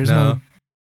ruling. There's no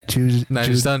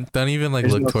just don't even like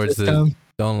look towards this.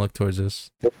 Don't look towards this.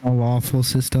 There's no lawful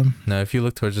system. No, if you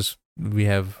look towards this, we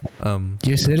have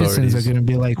your citizens are gonna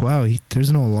be like, wow,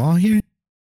 there's no law here.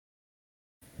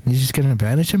 You're just gonna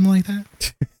banish him like that?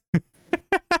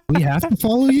 We have to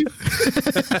follow you?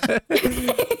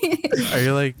 Are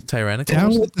you like tyrannical?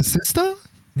 Down with the system?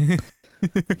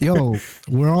 Yo,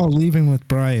 we're all leaving with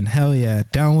Brian. Hell yeah,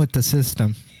 down with the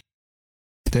system.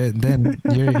 Then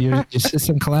your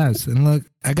system collapsed. And look,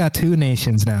 I got 2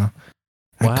 nations now.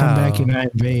 I come back and I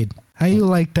invade. How you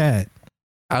like that?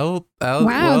 Wow,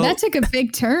 that took a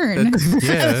big turn.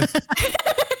 Yeah.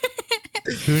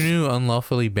 Who knew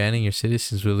unlawfully banning your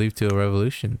citizens would lead to a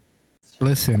revolution?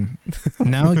 Listen,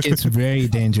 now it gets very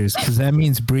dangerous because that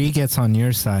means Bree gets on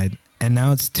your side, and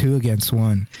now it's 2 against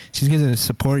 1. She's gonna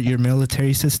support your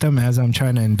military system as I'm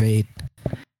trying to invade.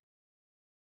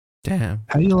 Damn.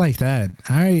 How do you like that?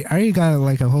 I already got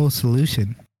like a whole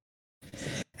solution.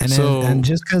 And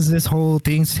just because this whole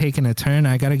thing's taking a turn,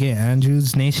 I gotta get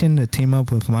Andrew's nation to team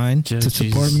up with mine to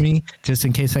support me, just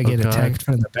in case I get attacked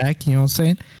from the back. You know what I'm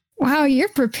saying? Wow, you're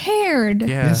prepared.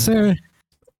 Yeah. Yes, sir.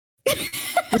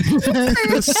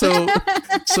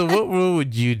 So what rule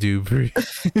would you do, Brie?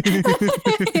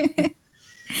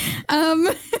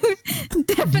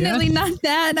 Definitely not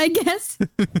that, I guess.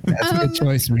 That's a good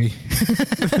choice, Brie.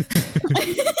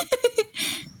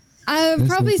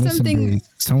 Probably something. Brie.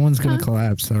 Someone's gonna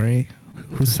collapse. All right,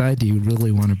 Whose side do you really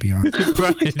want to be on?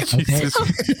 Brian, Jesus.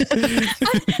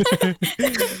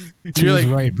 You're like,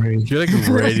 right, Bray. You're like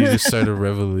ready to start a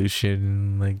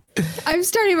revolution. Like, I'm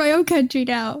starting my own country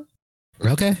now.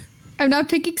 Okay. I'm not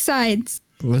picking sides.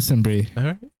 Listen, Bree. all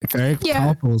right. If Eric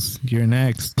topples, you're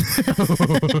next.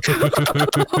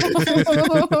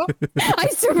 I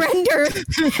surrender.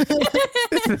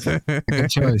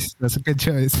 Good choice. That's a good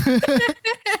choice.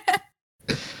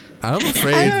 I'm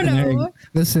afraid. I don't know.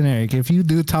 Listen, Eric, if you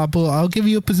do topple, I'll give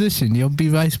you a position. You'll be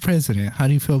vice president. How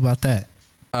do you feel about that?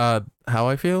 How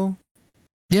I feel?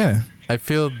 Yeah. I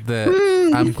feel that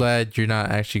I'm glad you're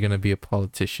not actually going to be a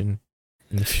politician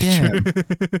in the future.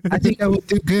 Yeah. I think I would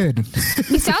do good.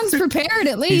 He sounds prepared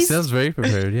at least. He sounds very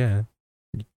prepared, yeah.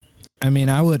 I mean,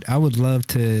 I would love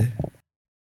to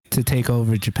take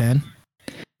over Japan.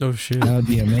 Oh shit. That would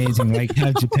be amazing. Like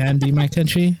have Japan be my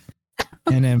country.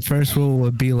 And then first rule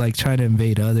would be like try to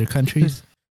invade other countries.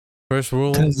 First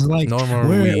rule, like, no more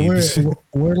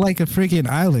we're like a freaking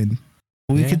island.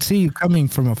 We could see you coming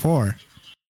from afar.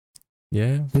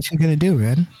 Yeah. What you gonna do,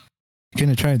 man? You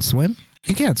gonna try and swim?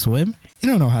 You can't swim. You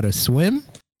don't know how to swim.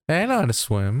 Hey, I know how to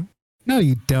swim. No,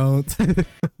 you don't.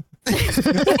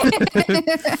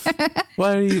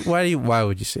 Why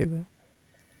would you say that?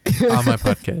 On my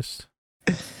podcast.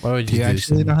 Why would you do you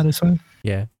actually know how to swim?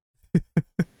 Yeah.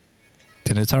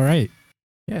 Then it's all right.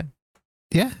 Yeah.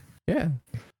 Yeah. Yeah.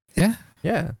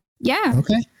 Yeah. Yeah.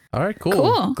 Okay. All right, cool.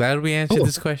 Cool. Glad we answered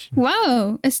this question.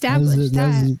 Whoa. Established That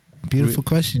was a beautiful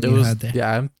question you had there.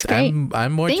 Yeah, Great.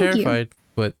 I'm more Thank terrified,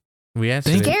 but we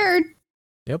answered it. Scared.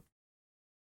 Yep.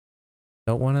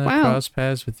 Don't want to Wow. cross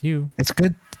paths with you. It's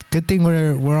good thing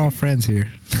we're all friends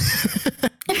here.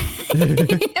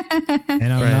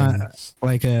 And I'm not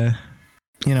like a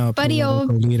Buddy old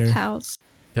political leader house.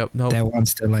 Yep. No. that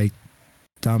wants to like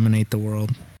dominate the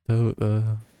world.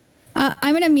 I'm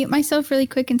gonna mute myself really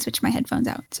quick and switch my headphones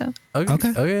out. So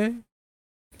Okay. Okay.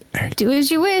 do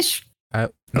as you wish. No.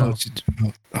 Oh,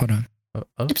 hold on.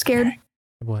 I'm scared.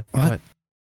 What? What?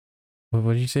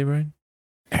 What did you say, Brian?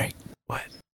 Eric. What?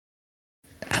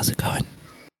 How's it going?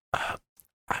 I'm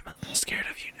a little scared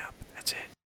of you now, but that's it.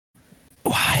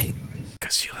 Why?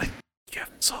 Because you have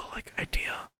this whole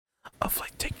idea of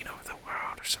taking over the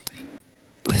world or something.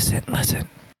 Listen.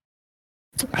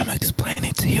 I'm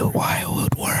explaining to you why it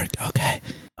would work, okay?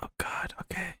 Oh God,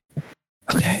 okay.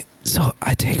 Okay, so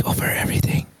I take over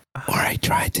everything. Or I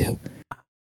try to.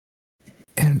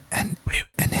 And then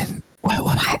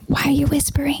what? Why are you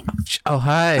whispering? Oh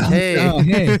hi, hey. Oh,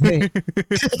 hey.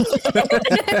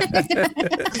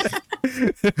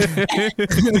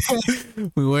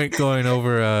 We weren't going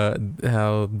over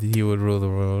how he would rule the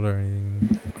world or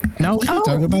anything. No, we can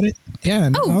talk about it. Yeah,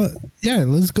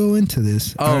 let's go into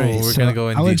this. Oh, we're gonna go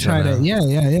into detail try now. to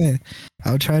yeah.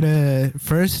 I would try to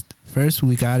first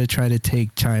we gotta try to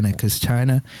take China, because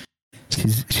China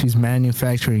she's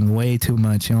manufacturing way too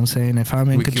much, you know what I'm saying? If I'm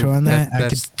in control on that, I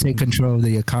could take control of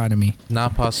the economy.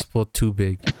 Not possible, too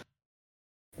big.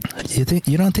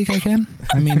 You don't think I can?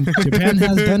 I mean, Japan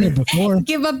has done it before.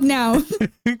 Give up now.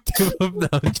 Give up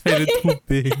now, China too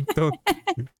big. Don't.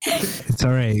 It's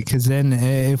all right, because then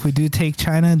if we do take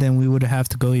China, then we would have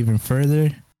to go even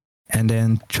further and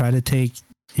then try to take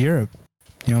Europe.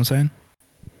 You know what I'm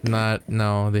saying?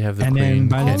 No, they have the and Queen. then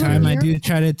by the All of time I Europe? do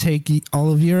try to take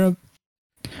all of Europe,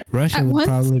 Russia At would once?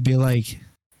 probably be like,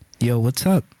 yo, what's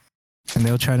up? And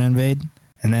they'll try to invade,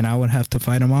 and then I would have to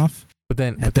fight them off.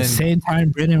 At the same time,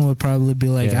 Britain would probably be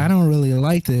like, Yeah. I don't really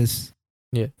like this.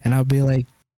 Yeah. And I'll be like,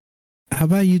 how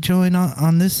about you join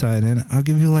on this side, and I'll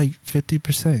give you like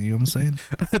 50%. You know what I'm saying?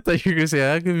 I thought you were going to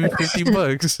say, I'll give you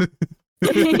 $50.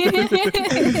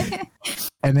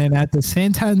 And then at the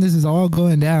same time, this is all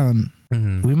going down.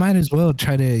 Mm-hmm. We might as well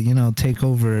try to, take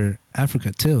over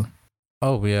Africa too.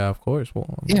 Oh, yeah, of course.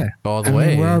 Well, yeah. All the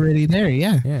way. We're already there.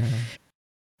 Yeah. Yeah.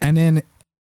 And then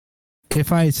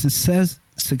if I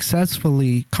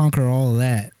successfully conquer all of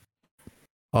that,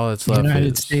 all that's the left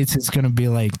United States is going to be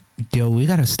like, yo, we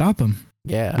got to stop them.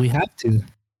 Yeah. We have to.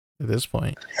 At this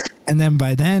point. And then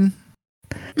by then,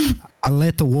 I'll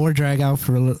let the war drag out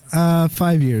for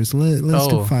 5 years. Let's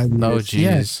do 5 years. Oh,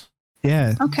 jeez.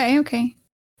 Yeah. Okay.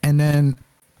 And then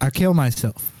I kill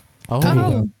myself.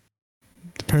 Oh.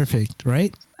 Perfect,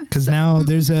 right? Because now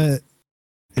there's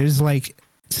like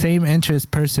same interest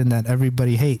person that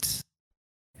everybody hates.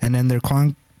 And then their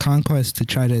conquest to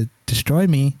try to destroy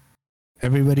me,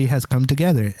 everybody has come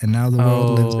together. And now the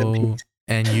world lives in peace.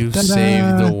 And you've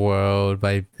saved the world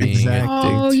by being a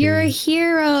Oh, you're a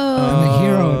hero. I'm a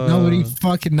hero. Nobody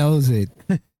fucking knows it.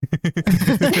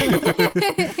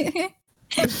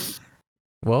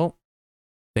 Well,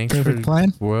 thanks Perfect for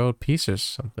plan. world peace or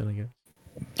something, I guess.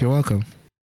 You're welcome.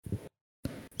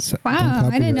 So, Wow,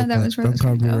 I didn't know that was where Don't this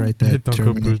would go. copyright that, Don't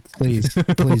Germany. copyright. Please,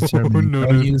 Germany. No,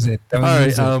 don't no. use it. Don't All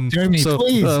use right. it. Germany, So,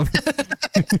 please.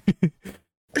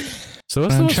 So what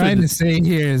what's the I'm most trying to say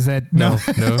here is that no.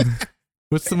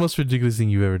 What's the most ridiculous thing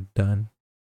you've ever done?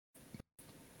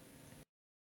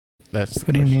 That's the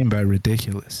What do you question. mean by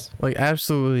ridiculous? Like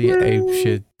absolutely ape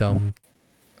shit, dumb,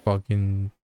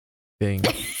 fucking thing.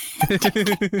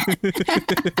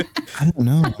 I don't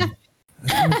know.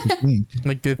 That's hard to think.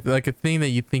 like a thing that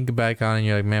you think back on and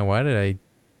you're like, man, why did I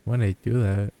do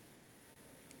that?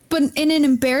 But in an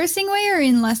embarrassing way or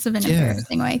in less of an Yeah.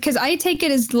 embarrassing way? Because I take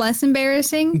it as less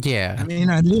embarrassing. Yeah. I mean,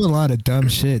 I do a lot of dumb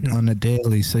shit on the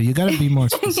daily, so you gotta be more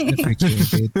specific here,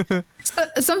 dude.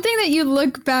 Something that you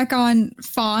look back on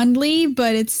fondly,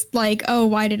 but it's like, oh,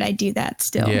 why did I do that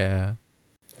still? Yeah.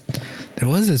 There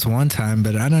was this one time,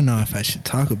 but I don't know if I should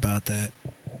talk about that.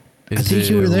 Is think it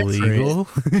you were there for it. illegal?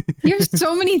 There's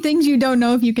so many things you don't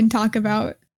know if you can talk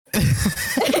about.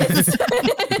 it's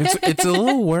a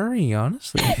little worrying,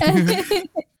 honestly.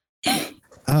 It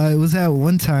was that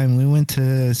one time we went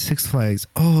to Six Flags.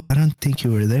 Oh, I don't think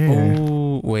you were there.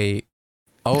 Oh wait.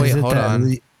 Oh Is wait, it hold that on.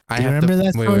 really- I do you have to remember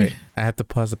that wait, story? wait. I have to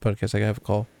pause the podcast. I have a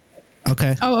call.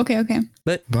 Okay. Oh, okay.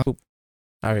 But Well-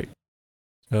 all right.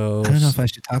 So I don't know if I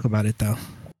should talk about it though.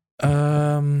 I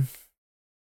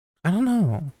don't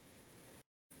know.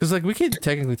 Cause like we could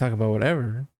technically talk about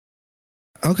whatever.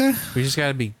 Okay. We just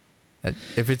gotta be.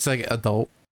 If it's like adult,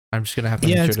 I'm just gonna have to.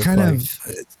 Yeah, make it's sure to flag.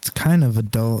 it's kind of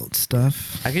adult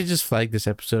stuff. I could just flag this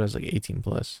episode as like 18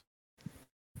 plus.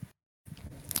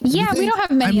 Yeah, we don't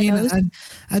have many of those.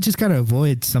 I just gotta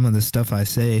avoid some of the stuff I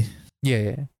say.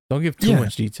 Yeah. Don't give too Yeah.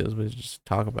 much details, but just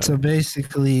talk about So it.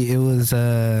 basically, it was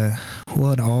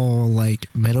what all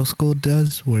like middle school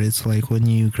does, where it's like when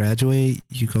you graduate,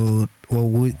 you go. Well,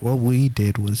 what we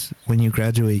did was when you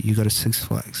graduate, you go to Six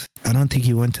Flags. I don't think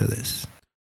you went to this.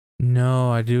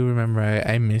 No, I do remember.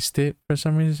 I missed it for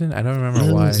some reason. I don't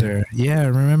remember why. Loser. Yeah, I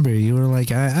remember you were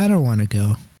like, I don't want to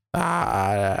go.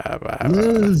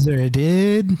 Loser,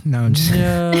 dude. No, I'm just.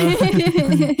 No.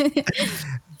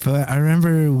 But I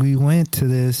remember we went to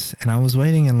this, and I was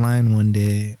waiting in line one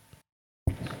day,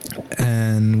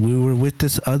 and we were with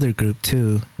this other group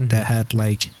too that had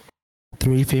like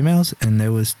 3 females, and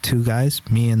there was 2 guys,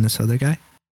 me and this other guy,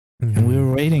 and we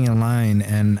were waiting in line,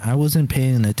 and I wasn't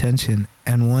paying attention,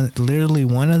 and one of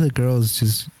the girls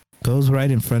just goes right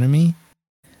in front of me,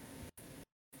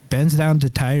 bends down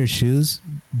to tie her shoes,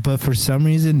 but for some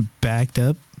reason backed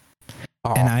up,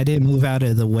 and I didn't move out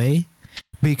of the way.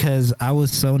 Because I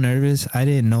was so nervous, I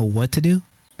didn't know what to do.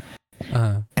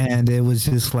 And it was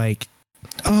just like,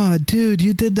 oh, dude,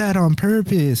 you did that on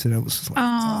purpose. And I was just like,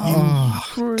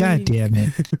 oh, God damn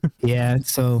it. Yeah,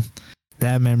 so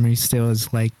that memory still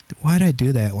is like, why'd I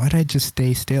do that? Why'd I just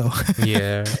stay still?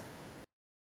 Yeah.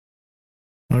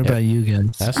 What about you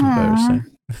guys? That's embarrassing.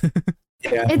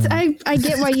 Yeah. It's I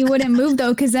get why you wouldn't move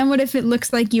though, because then what if it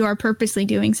looks like you are purposely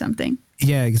doing something?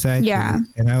 Yeah, exactly. Yeah.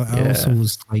 And I also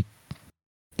was like,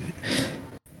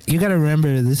 you gotta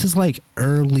remember, this is like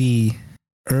early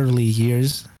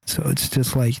years, so it's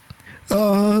just like,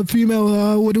 oh,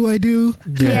 female, what do I do?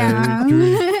 Yeah.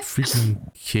 You're a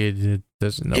freaking kid that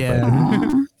doesn't know better.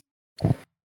 Aw.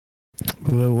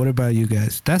 Well, what about you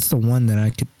guys? That's the one that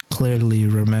I could clearly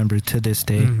remember to this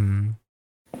day. Mhm.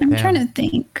 I'm Yeah. trying to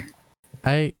think.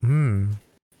 I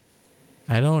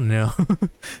don't know,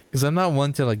 because I'm not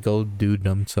one to like go do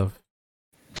dumb stuff.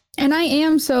 And I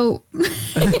am, so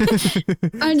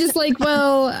I'm just like,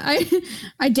 well,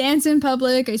 I dance in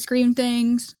public, I scream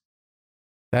things.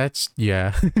 That's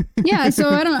yeah. Yeah, so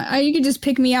you could just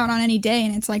pick me out on any day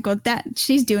and it's like, well,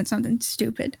 she's doing something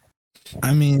stupid.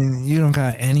 I mean, you don't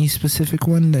got any specific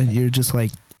one that you're just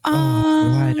like,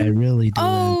 oh, why'd I really do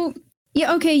that?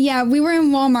 Yeah, okay, yeah, we were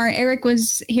in Walmart. Eric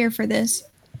was here for this.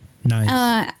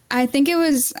 Nice. I think it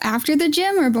was after the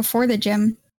gym or before the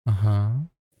gym.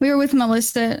 We were with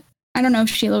Melissa. I don't know if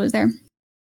Sheila was there.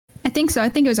 I think so. I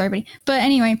think it was everybody. But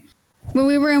anyway, when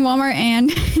we were in Walmart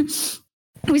and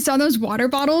we saw those water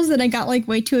bottles that I got like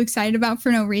way too excited about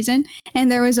for no reason.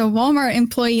 And there was a Walmart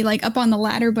employee like up on the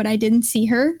ladder, but I didn't see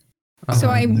her.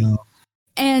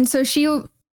 And so she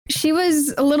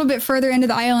was a little bit further into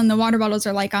the aisle and the water bottles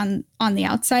are like on the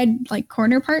outside, like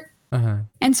corner part.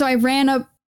 And so I ran up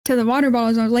to the water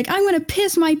bottles. I was like, I'm going to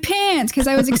piss my pants because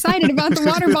I was excited about the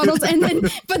water bottles. And then,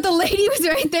 but the lady was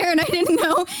right there and I didn't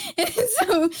know. And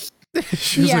so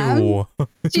she was like, whoa.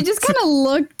 She just kind of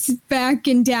looked back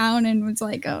and down and was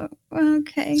like, oh,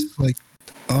 okay. Like,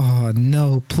 oh,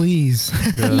 no, please.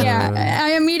 Yeah,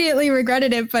 I immediately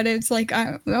regretted it, but it's like,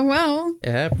 oh, well.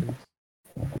 It happens.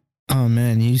 Oh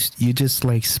man, you just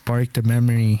like sparked a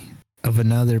memory of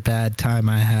another bad time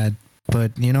I had.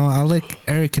 But I'll let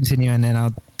Eric continue and then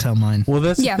I'll tell mine. Well,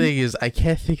 that's the thing is I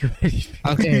can't think of anything.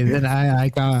 Okay, then I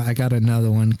got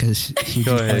another one because she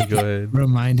go just ahead.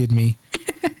 reminded me.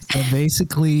 So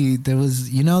basically, there was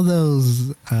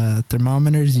those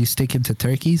thermometers you stick into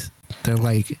turkeys. They're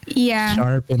like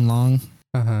sharp and long.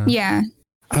 Yeah.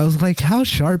 I was like, how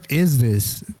sharp is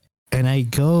this? And I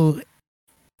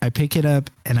pick it up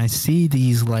and I see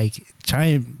these like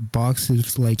giant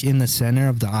boxes like in the center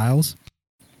of the aisles.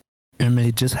 And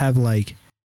they just have like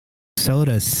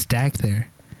soda stacked there.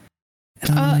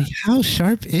 And I'm like, how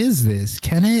sharp is this?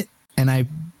 Can it? And I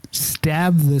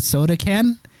stab the soda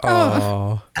can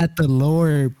at the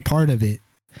lower part of it.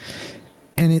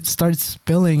 And it starts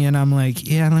spilling, and I'm like,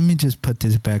 yeah, let me just put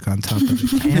this back on top of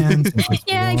the can.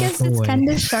 Yeah, I guess it's kind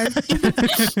of sharp.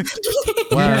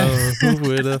 Wow, who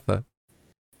would have thought?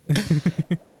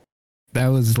 That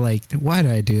was like, why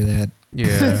did I do that?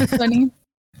 Yeah. That's funny.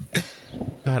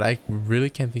 God, I really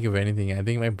can't think of anything. I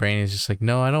think my brain is just like,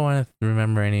 no, I don't want to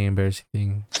remember any embarrassing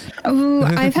things. Oh,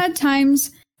 I've had times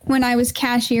when I was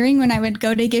cashiering, when I would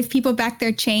go to give people back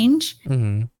their change.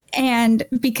 Mm-hmm. And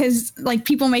because like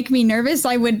people make me nervous,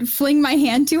 I would fling my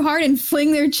hand too hard and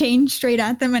fling their change straight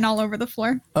at them and all over the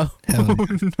floor. Oh, no.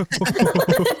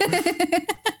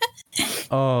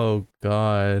 Oh,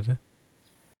 God.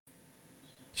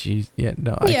 Jeez. Yeah,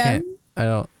 no, I can't. I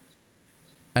don't.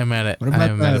 I'm at it. What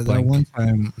about that one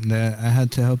time that I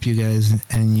had to help you guys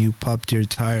and you popped your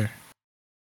tire?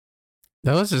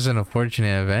 That was just an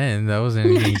unfortunate event. That wasn't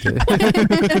anything to...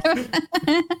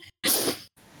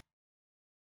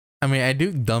 I mean, I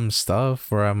do dumb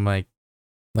stuff where I'm like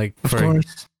of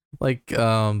course.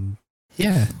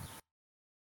 Yeah.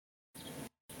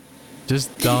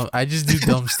 Just dumb. I just do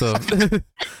dumb stuff.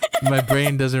 My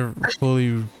brain doesn't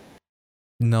fully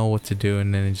know what to do,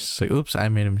 and then it's just like, oops, I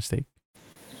made a mistake.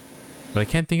 But I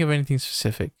can't think of anything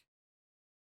specific.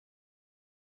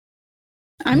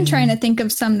 I'm trying to think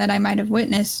of some that I might have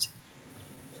witnessed.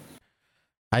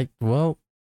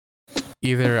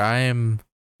 Either I am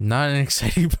not an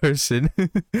exciting person,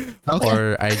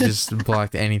 or I just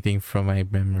blocked anything from my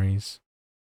memories.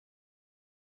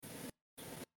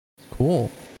 Cool.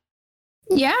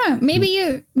 Yeah, maybe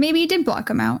you did block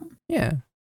them out. Yeah.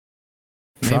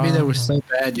 Maybe they were so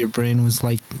bad your brain was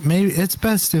like, maybe it's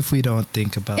best if we don't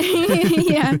think about it.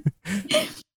 Yeah.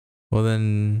 Well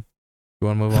then, you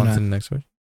want to move on to the next one?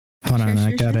 Hold on,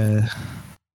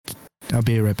 I'll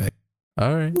be right back.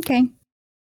 All right. Okay.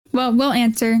 Well, we'll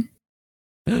answer.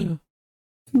 And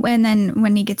then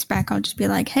when he gets back, I'll just be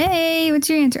like, "Hey, what's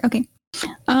your answer?" Okay.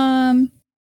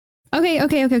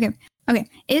 Okay.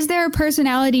 Is there a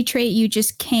personality trait you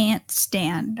just can't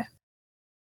stand?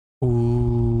 Ooh.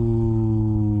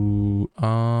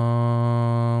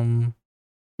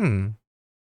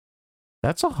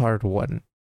 That's a hard one.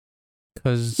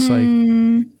 Cause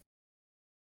like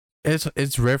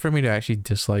it's rare for me to actually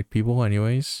dislike people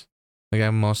anyways. Like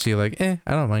I'm mostly like, I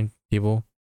don't mind people.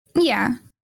 Yeah.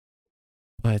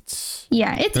 But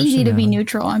yeah, it's easy to be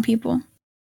neutral on people.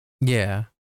 Yeah.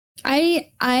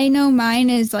 I know mine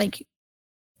is like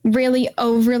really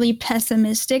overly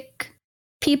pessimistic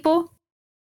people.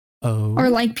 Oh. Or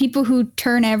like people who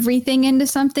turn everything into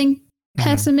something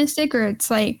pessimistic, or it's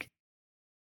like,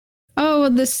 oh,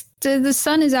 the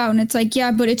sun is out, and it's like,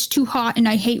 yeah, but it's too hot, and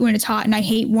I hate when it's hot, and I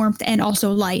hate warmth and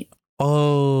also light.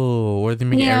 Oh, or they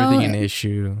make everything an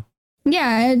issue.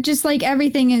 Yeah, just like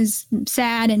everything is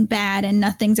sad and bad, and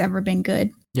nothing's ever been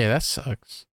good. Yeah, that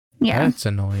sucks. Yeah, that's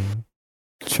annoying.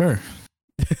 Sure.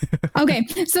 Okay,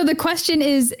 so the question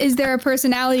is there a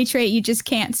personality trait you just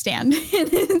can't stand?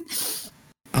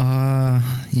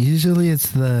 Usually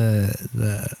it's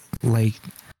the like,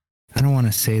 I don't want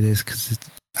to say this because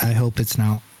I hope it's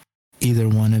not either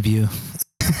one of you.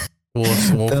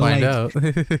 We'll find out.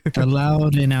 The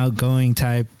loud and outgoing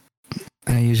type,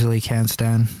 I usually can't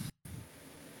stand.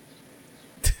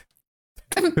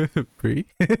 Bree?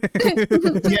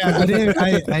 Yeah,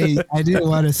 I didn't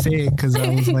want to say it because I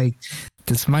was like,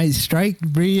 this might strike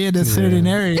Bree in a certain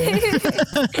area.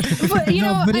 But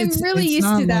I'm really used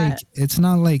to that. It's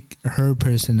not like her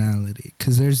personality,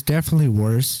 because there's definitely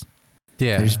worse.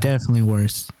 Yeah, there's definitely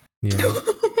worse. Yeah,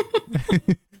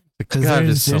 because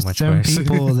there's so much some worse.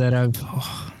 People that I've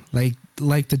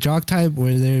like the jock type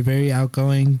where they're very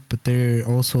outgoing, but they're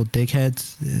also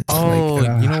dickheads. It's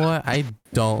you know what? I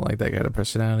don't like that kind of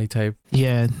personality type.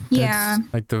 Yeah. Yeah.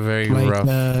 Like the very rough.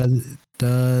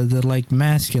 The like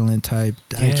masculine type.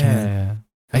 Yeah.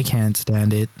 I can't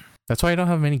stand it. That's why I don't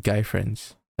have many guy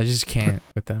friends. I just can't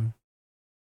with them.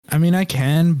 I mean, I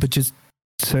can, but just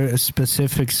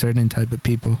specific certain type of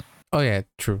people. Oh yeah,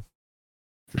 true.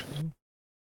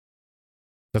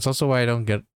 That's also why I don't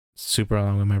get super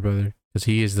along with my brother, because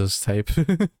he is those type.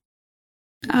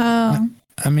 Oh.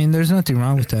 I mean, there's nothing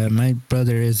wrong with that. My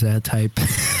brother is that type.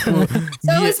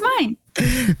 So is mine.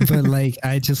 But like,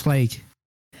 I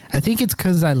think it's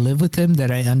because I live with him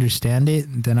that I understand it.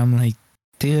 Then I'm like,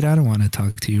 dude, I don't want to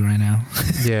talk to you right now.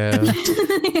 Yeah.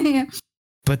 Yeah.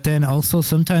 But then also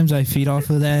sometimes I feed off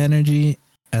of that energy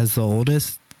as the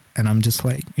oldest, and I'm just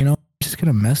like, I'm just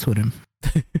gonna mess with him.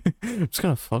 I'm just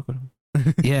gonna fuck with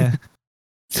him. Yeah.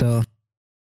 So it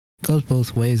goes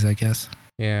both ways, I guess.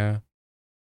 Yeah.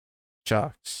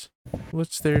 Jocks.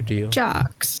 What's their deal?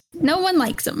 Jocks. No one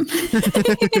likes them.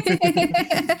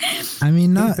 I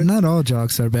mean, not all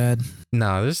jocks are bad.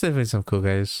 No, there's definitely some cool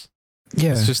guys.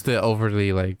 Yeah. It's just the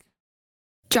overly like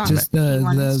Just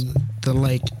the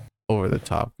like over the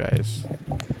top guys.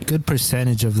 good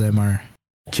percentage of them are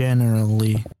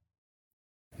generally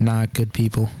not good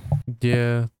people.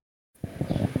 Yeah.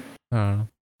 I don't know.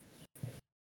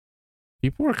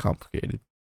 People are complicated.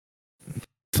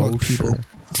 Fuck Oh, people. sure.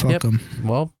 Fuck Yep. them.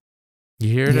 Well,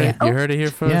 you heard it. You heard it here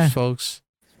first, Yeah. folks.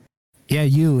 Yeah,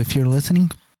 you, if you're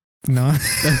listening. No.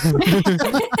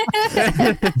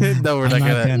 No, we're not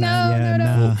gonna.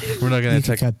 No. We're not gonna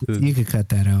check. You could cut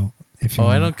that out if you Oh,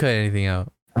 want. I don't cut anything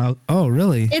out. Oh,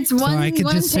 really? It's So one. I could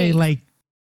one just say take. like,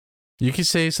 You can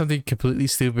say something completely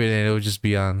stupid and it will just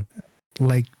be on.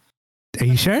 are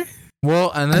you sure?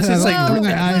 Well, unless it's like. Well,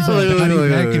 my eyes are Look, nodding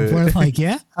look, back look, and look. forth like,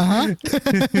 yeah,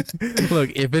 Look,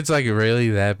 if it's like really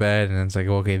that bad and it's like,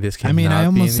 okay, this can I mean, I be in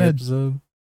almost the said- episode.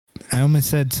 I almost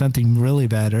said something really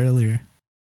bad earlier.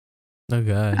 Oh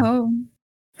god. Oh.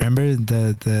 Remember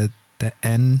the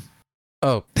N?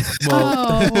 Oh.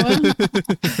 Well. Oh.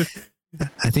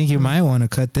 I think you might want to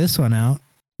cut this one out.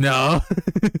 No.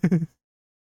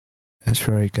 That's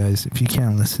right, guys. If you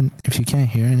can't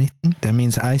hear anything, that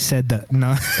means I said that. No,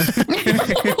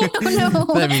 No.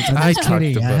 That means I'm I just talked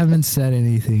kidding. I about. haven't said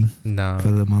anything for No.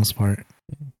 the most part.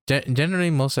 Generally,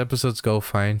 most episodes go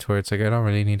fine to where it's like I don't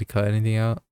really need to cut anything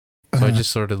out, so I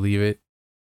just sort of leave it.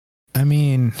 I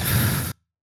mean,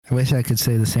 I wish I could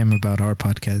say the same about our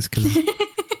podcast because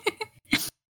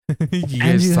You guys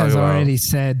Andrew talk has about. already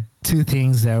said two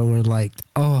things that were like,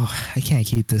 "Oh, I can't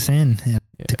keep this in," and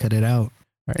to cut it out.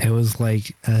 Right. It was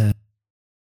like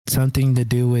something to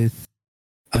do with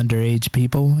underage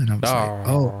people, and I was like,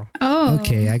 "Oh, Oh.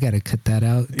 okay, I gotta cut that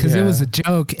out," because it was a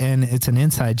joke and it's an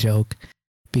inside joke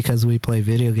because we play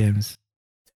video games.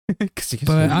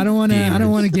 But I don't want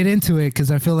to get into it because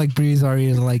I feel like Bree's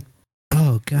already like,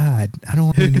 oh God, I don't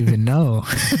want to even know.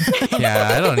 Yeah,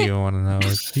 I don't even want to know.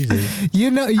 Jesus.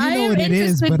 You know am what it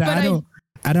is, interested, but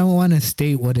I don't want to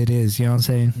state what it is. You know what I'm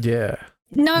saying? Yeah.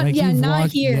 Not Like, yeah, you've not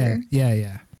walked- here.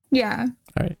 Yeah. Yeah.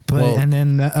 All right. But Well, and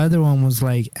then the other one was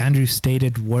like Andrew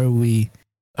stated where we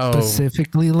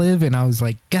specifically live, and I was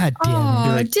like, God damn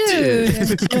Oh, it!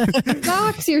 dude.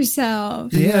 Box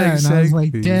yourself. Yeah, and I was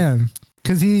like, exactly. damn,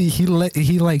 because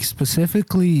he like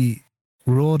specifically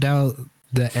ruled out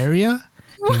the area,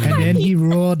 and then he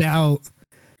ruled out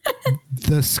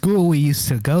the school we used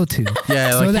to go to.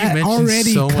 yeah, So like you that mentioned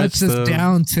already so much cuts us stuff.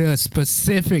 down to a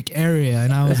specific area,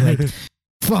 and I was like,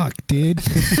 fuck, dude.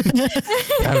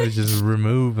 I would just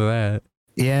remove that.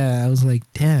 Yeah, I was like,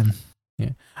 damn.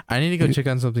 I need to go check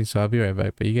on something, so I'll be right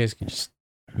back. But you guys can just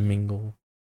mingle.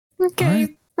 Okay.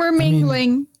 Alright. We're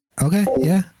mingling. Okay,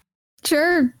 yeah.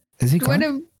 Sure. Is he What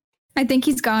gone? I think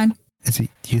he's gone. Is he?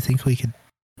 Do you think we could?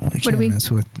 We do can't we-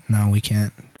 mess with. No, we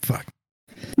can't. Fuck.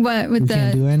 What with We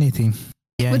can't the do anything.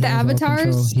 Yeah, with the he has all control.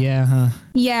 avatars? Yeah, huh?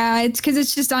 Yeah, it's because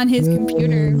it's just on his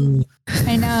computer. Ooh.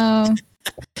 I know.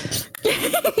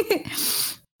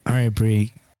 All right,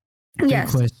 Bree. Good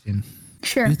Yes. question.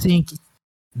 Sure. You think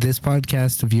this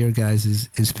podcast of your guys is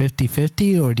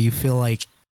 50-50, or do you feel like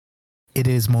it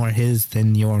is more his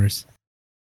than yours?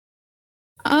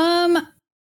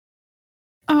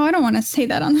 Oh, I don't want to say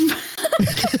that on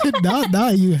the No,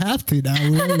 you have to. Now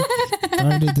we already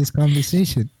started this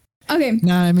conversation. Okay.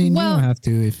 No, I mean, Well- you don't have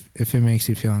to if it makes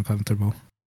you feel uncomfortable.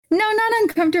 No, not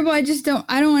uncomfortable. I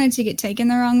don't want it to get taken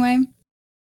the wrong way.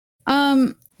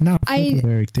 No, I- fuck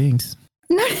what Eric thinks.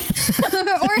 No,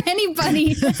 or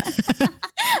anybody.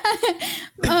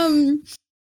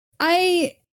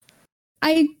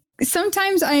 I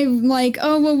sometimes I'm like,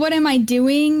 oh well, what am I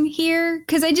doing here?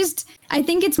 Because I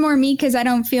think it's more me because I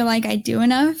don't feel like I do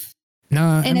enough,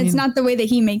 No, and it's not the way that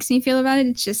he makes me feel about it.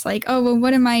 It's just like, oh well,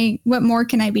 what more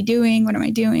can I be doing? What am I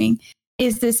doing?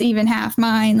 Is this even half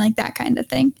mine? Like that kind of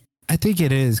thing. I think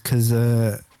it is because,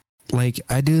 like,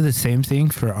 I do the same thing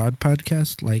for Odd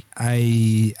Podcast. Like,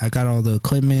 I got all the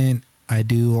equipment. I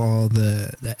do all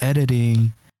the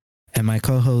editing, and my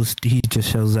co-host, he just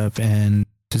shows up and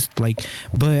just like,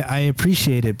 but I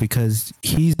appreciate it because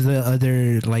he's the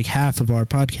other like half of our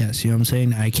podcast. You know what I'm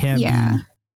saying? I can't be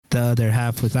the other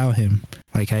half without him.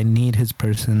 Like, I need his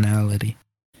personality.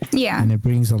 Yeah. And it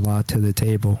brings a lot to the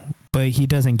table. But he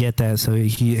doesn't get that, so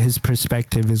his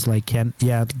perspective is like,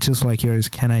 just like yours,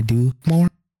 can I do more?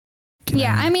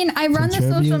 I mean, I run the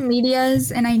social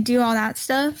medias and I do all that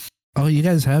stuff. Oh, you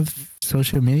guys have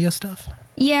social media stuff?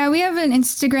 Yeah, we have an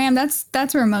Instagram.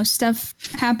 That's where most stuff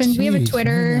happens. Jeez, we have a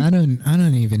Twitter. Man, I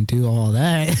don't even do all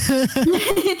that.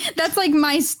 That's like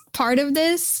my part of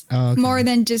this, more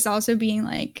than just also being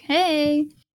like, hey.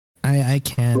 I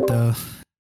can't though.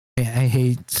 I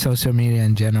hate social media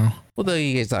in general. What do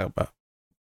you guys talk about?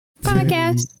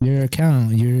 Podcast. Your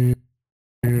account,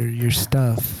 your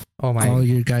stuff. Oh my! All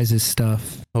your guys'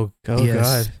 stuff. Oh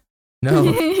yes. God! No,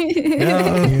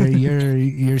 no.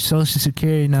 Your social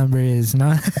security number is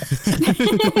not.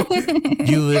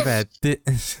 You live at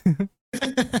this.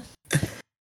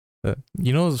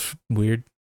 You know what's weird?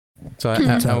 So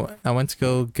I went to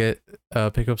go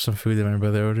pick up some food that my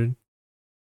brother ordered,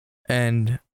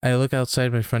 and I look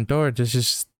outside my front door. There's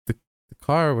just the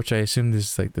car, which I assumed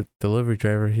is like the delivery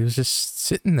driver. He was just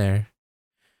sitting there.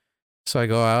 So I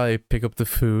go out, I pick up the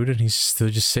food, and he's still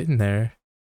just sitting there.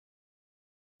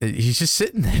 He's just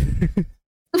sitting there.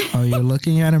 Oh, you're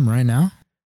looking at him right now?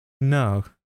 No.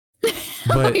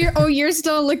 But you're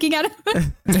still looking at him?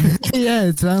 Yeah,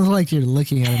 it sounds like you're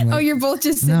looking at him. Like, you're both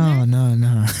just sitting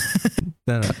there?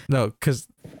 No, because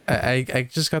I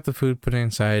just got the food put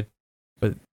inside,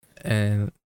 but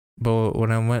when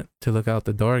I went to look out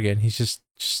the door again, he's just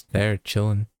there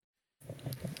chilling.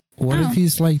 What if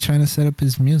he's like trying to set up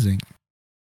his music?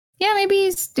 Yeah, maybe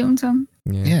he's doing some.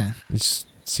 Yeah. It just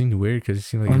seemed weird because it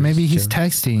seemed like. Or maybe he's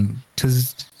texting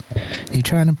because you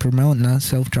trying to promote not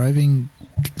self-driving,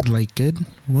 like good.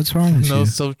 What's wrong with you? No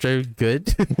self-driving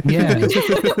good. Yeah.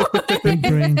 Big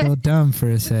brain go dumb for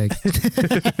a sec.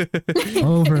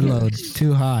 Overload.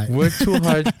 Too hot. Work too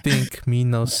hard. Think me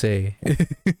no say.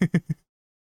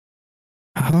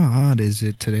 How hot is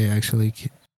it today? Actually,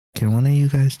 can one of you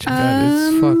guys check? God,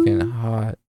 it's fucking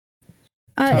hot.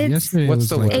 It's what's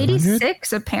the like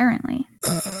 86 apparently.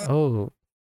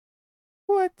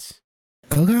 What?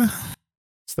 Okay.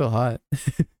 Still hot.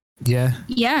 Yeah.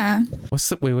 Yeah.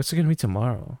 What's it gonna be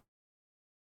tomorrow?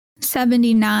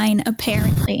 79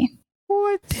 apparently.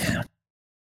 What? Yeah.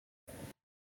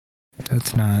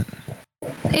 That's not.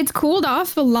 It's cooled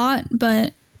off a lot,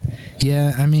 but.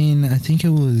 Yeah, I mean, I think it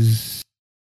was.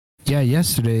 Yeah,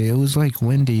 yesterday it was like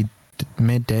windy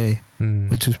midday,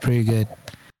 which was pretty good.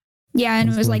 Yeah, and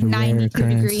it was like 92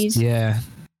 degrees. Yeah.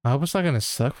 I was not gonna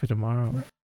suck for tomorrow.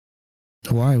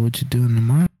 Why? What you doing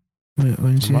tomorrow?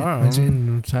 Tomorrow,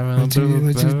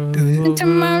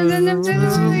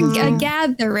 a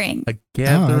gathering. A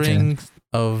gathering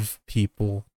of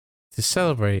people to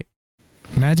celebrate.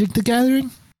 Magic the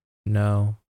Gathering?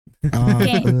 No.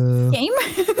 Game? Game?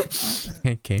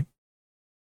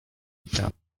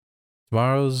 No.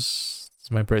 Tomorrow's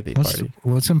my birthday party.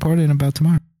 What's important about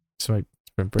tomorrow? It's my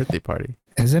birthday party.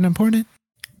 Is it important?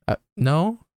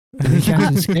 No. You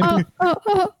can't just skip it?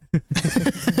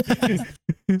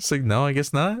 It's like, no, I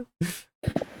guess not.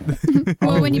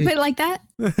 Well, when you put it like that?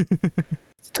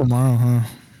 It's tomorrow, huh?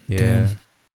 Yeah.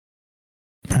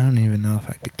 Damn. I don't even know if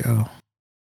I could go.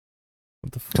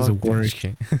 What the fuck? Of work.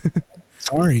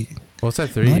 Sorry. What's that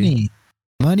 3?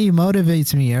 Money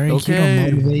motivates me, Eric. Okay. You don't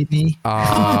motivate me. All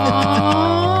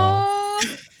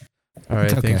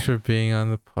right, okay. Thanks for being on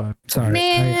the pod. Sorry,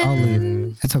 I'll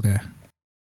leave. It's okay.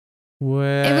 What?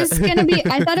 It was gonna be.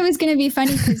 I thought it was gonna be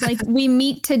funny because like we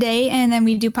meet today and then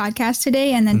we do podcast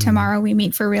today and then tomorrow we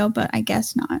meet for real. But I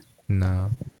guess not.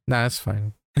 No, it's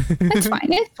fine. It's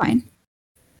fine. It's fine.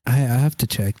 I have to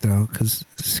check though because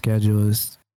the schedule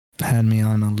has had me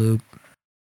on a loop.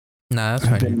 Nah, that's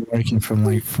I've fine. been working from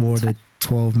like 4 to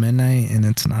 12 midnight and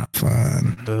it's not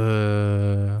fun.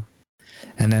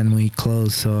 And then we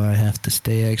close, so I have to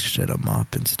stay extra to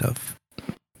mop and stuff.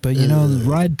 But you know, the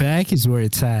ride back is where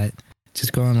it's at.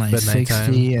 Just going like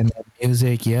 60 and the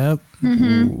music. Yep.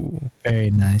 Mm-hmm. Very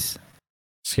nice.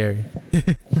 Scary.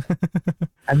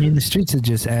 I mean, the streets are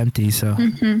just empty, so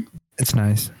it's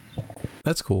nice.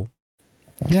 That's cool.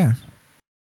 Yeah.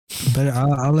 But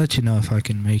I'll let you know if I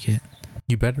can make it.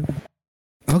 You better.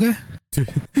 Okay.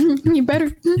 You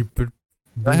better. You better.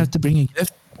 Do I have to bring a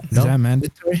gift? Is that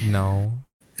mandatory? No.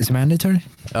 It's mandatory?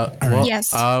 Well,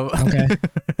 yes. Okay.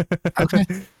 Okay.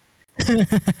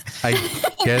 I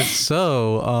guess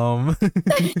so. I'll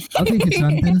take you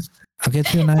something. I'll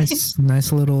get you a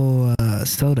nice little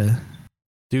soda.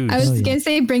 dude. I was gonna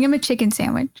say bring him a chicken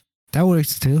sandwich. That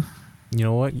works too. You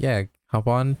know what? Yeah, hop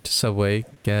on to Subway,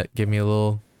 give me a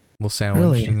little sandwich,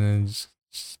 Really? and then just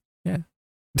yeah.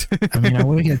 I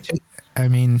mean, I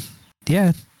mean,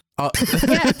 yeah. Oh.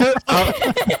 Yeah.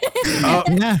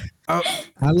 Yeah.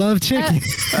 I love chicken.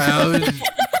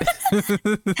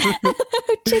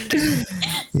 Chicken.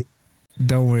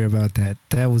 Don't worry about that.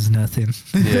 That was nothing.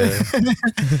 Yeah.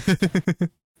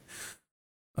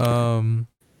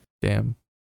 Damn.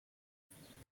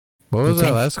 What was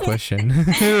our last question?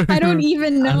 I don't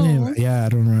even know. I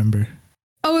don't remember.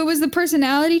 Oh, it was the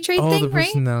personality trait thing, the right?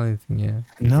 personality thing, yeah.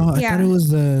 No, I Yeah. thought it was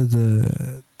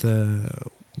the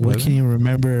what can you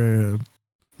remember,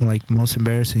 like, most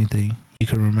embarrassing thing you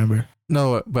can remember?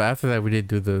 No, but after that we did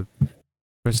do the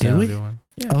personality one.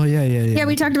 Yeah. Oh yeah. Yeah,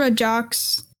 we talked about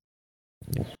jocks.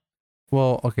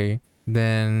 Well, okay.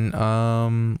 Then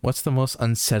what's the most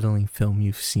unsettling film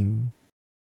you've seen?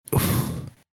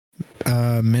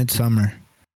 Midsummer.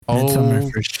 Midsummer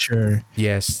for sure.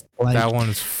 Yes. Like, that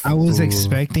one's I was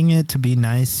expecting it to be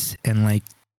nice and like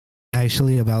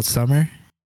actually about summer.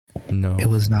 No. It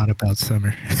was not about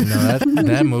summer. No,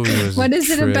 that movie was What is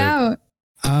it about?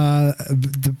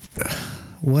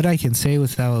 What I can say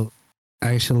without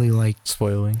actually like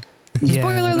spoiling. Yeah,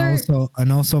 Spoiler alert.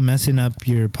 and also messing up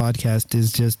your podcast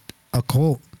is just a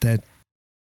cult that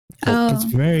it's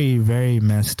very, very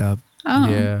messed up. Oh.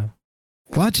 Yeah.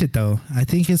 Watch it though. I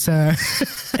think it's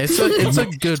it's a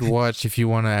good watch if you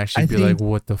want to actually be like,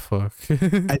 what the fuck.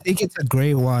 I think it's a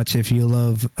great watch if you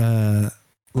love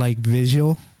like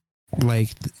visual,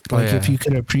 like if you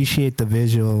could appreciate the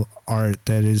visual art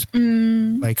that is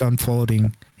like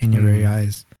unfolding in your very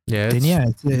eyes. Yeah,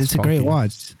 then it's a great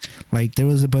watch. Like there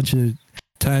was a bunch of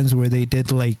times where they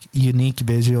did like unique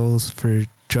visuals for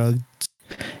drugs,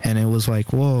 and it was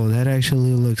like, whoa, that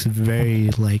actually looks very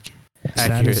like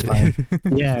accurate. satisfying.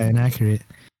 Yeah, and accurate.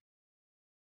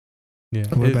 Yeah.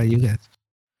 What about you guys?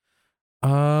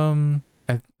 I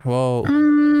don't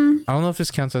know if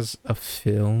this counts as a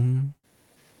film,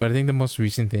 but I think the most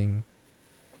recent thing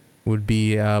would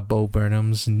be Bo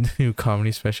Burnham's new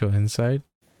comedy special, Inside.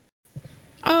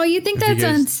 Oh, you think that's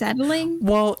unsettling?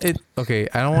 Well, I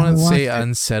don't want to say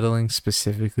unsettling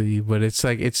specifically, but it's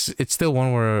like it's still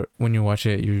one where when you watch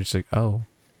it, you're just like, oh,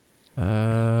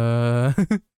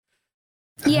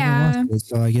 yeah.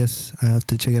 So I guess I have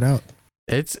to check it out.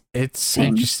 It's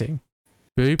interesting.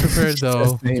 Be prepared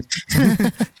though.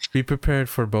 Be prepared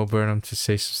for Bo Burnham to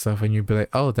say some stuff, and you'd be like,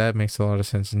 oh, that makes a lot of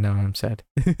sense, and now I'm sad.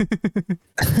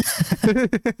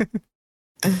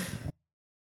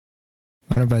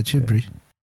 What about you, Bree?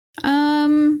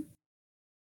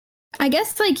 I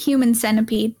guess like Human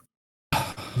Centipede.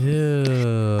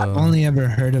 Yeah. I've only ever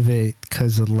heard of it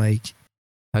because of like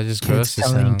I just kids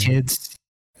telling kids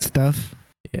stuff.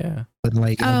 Yeah. But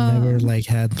like I've never like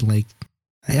had like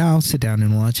I'll sit down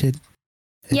and watch it.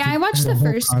 Yeah, I watched the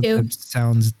first two.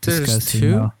 Sounds disgusting. There's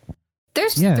 2? Though.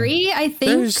 There's 3, I think.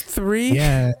 There's 3?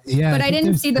 Yeah. But I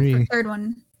didn't see 3. the third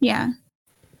one. Yeah.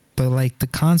 But like the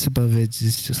concept of it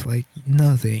is just like,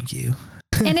 no, thank you.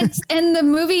 And the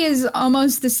movie is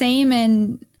almost the same,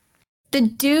 and the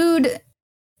dude,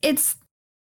 it's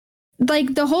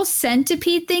like the whole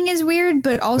centipede thing is weird,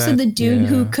 but also the dude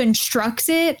who constructs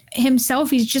it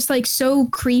himself, he's just like so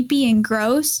creepy and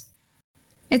gross.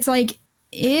 It's like,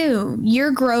 ew, you're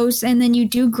gross, and then you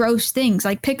do gross things.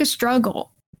 Like, pick a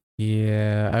struggle.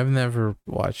 Yeah, I've never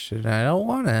watched it. I don't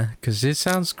wanna, because it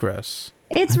sounds gross.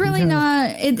 It's really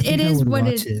not. It is what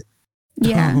it is.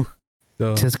 Yeah.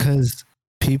 Just because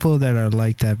people that are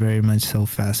like that very much so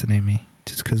fascinate me.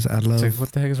 Just because I love. It's like,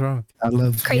 what the heck is wrong? I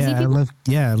love crazy people.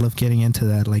 I love getting into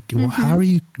that. Like, well,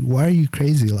 why are you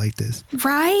crazy like this?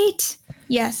 Right.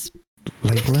 Yes.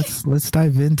 Like, let's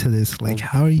dive into this. Like,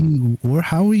 how are you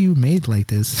made like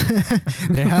this?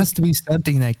 There has to be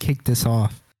something that kicked this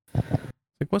off.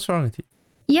 Like, what's wrong with you?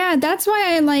 Yeah, that's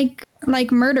why I like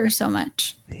murder so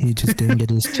much. He just didn't get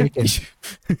his chicken.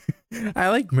 I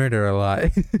like murder a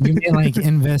lot. You mean like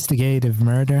investigative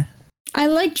murder? I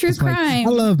like true crime. I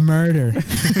love murder.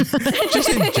 Just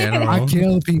in general. I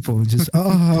kill people. Just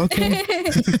okay.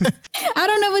 I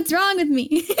don't know what's wrong with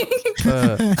me.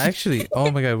 Actually,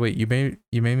 oh my god, wait, you made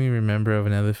me remember of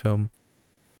another film.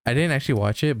 I didn't actually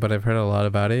watch it, but I've heard a lot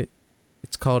about it.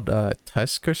 It's called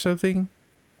Tusk or something,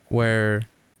 where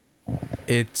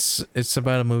it's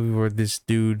about a movie where this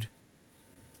dude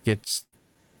gets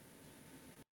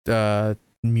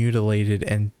mutilated,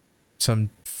 and some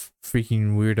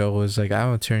freaking weirdo was like, I'm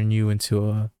gonna turn you into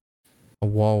a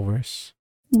walrus.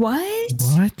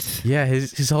 What? Yeah,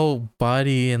 his whole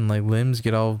body and like limbs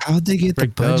get all. How'd they get the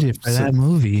budget for that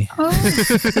movie? Oh.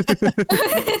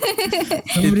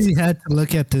 Somebody had to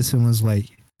look at this and was like,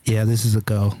 "Yeah, this is a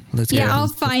go. Let's Yeah, go. I'll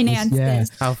finance this.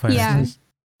 I'll finance Yeah. this.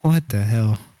 What the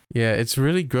hell? Yeah, it's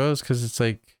really gross because it's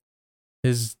like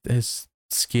his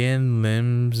skin,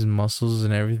 limbs, and muscles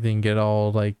and everything get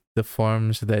all like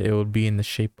deformed so that it would be in the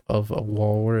shape of a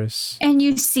walrus. And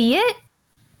you see it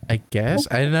I guess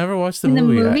I never watched the in the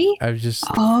movie. movie? I've just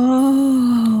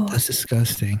That's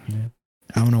disgusting. Yeah.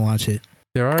 I want to watch it.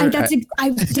 there are. I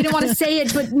didn't want to say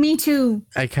it, but me too.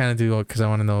 I kind of do because I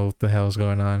want to know what the hell's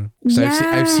going on. So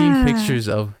I've seen pictures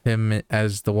of him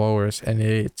as the walrus, and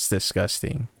it's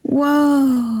disgusting.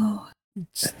 Whoa.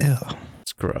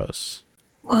 It's gross.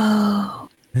 Whoa.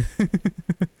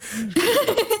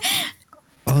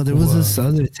 Oh, there was this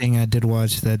other thing I did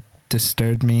watch that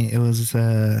disturbed me. It was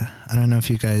I don't know if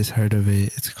you guys heard of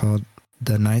it. It's called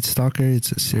The Night Stalker.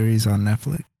 It's a series on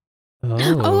Netflix.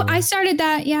 Oh, I started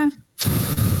that. Yeah.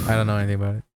 I don't know anything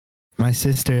about it. My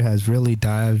sister has really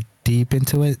dived deep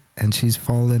into it, and she's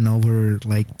fallen over,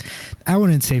 like, I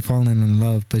wouldn't say fallen in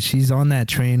love, but she's on that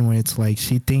train where it's like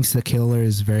she thinks the killer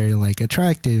is very like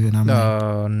attractive, and I'm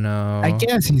like, no. I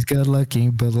guess he's good looking,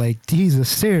 but like he's a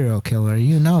serial killer,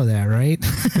 you know that, right?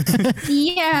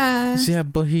 Yeah. Yeah,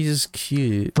 but he's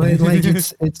cute. But like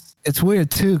it's weird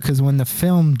too, because when the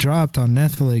film dropped on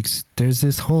Netflix, there's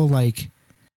this whole like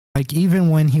even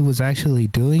when he was actually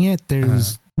doing it,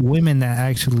 there's women that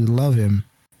actually love him,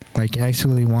 like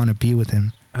actually want to be with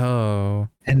him. Oh.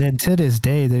 And then to this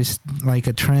day, there's like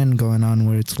a trend going on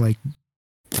where it's like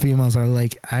females are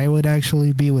like, I would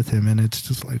actually be with him, and it's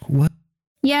just like, what?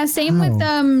 Yeah, same with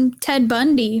Ted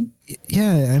Bundy.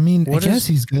 Yeah, I mean, I guess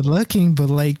he's good looking, but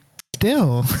like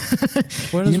still,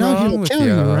 what is wrong with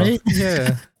you? Right?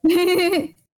 Yeah.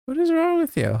 What is wrong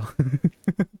with you?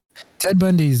 Ted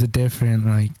Bundy is a different,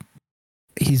 like,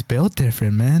 he's built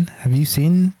different, man. Have you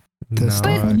seen the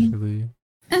stuff? Actually.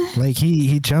 Like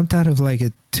he jumped out of like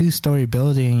a 2-story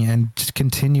building and just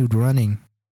continued running.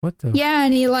 What the? Yeah,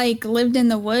 and he like lived in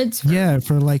the woods.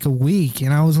 For like a week,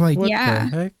 and I was like, what the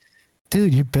heck?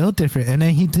 Dude, you're built different. And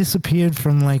then he disappeared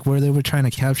from like where they were trying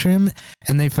to capture him,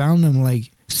 and they found him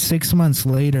like 6 months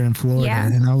later in Florida. Yeah.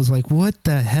 And I was like, what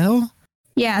the hell?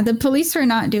 Yeah, the police are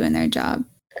not doing their job.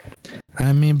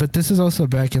 I mean, but this is also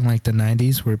back in like the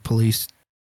 90s where police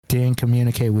didn't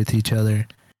communicate with each other.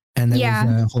 And there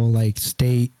was a whole like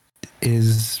state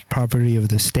is property of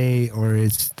the state, or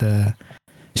it's the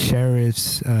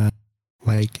sheriff's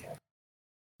like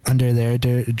under their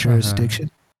jurisdiction,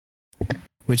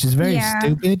 which is very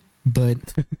stupid, but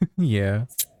yeah.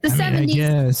 The 70s. I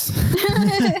guess.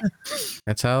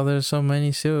 That's how there's so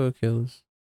many serial killers.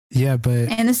 Yeah,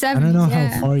 but in the 70s, I don't know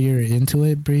how far you're into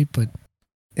it, Brie, but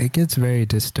it gets very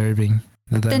disturbing.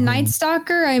 The Night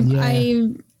Stalker, I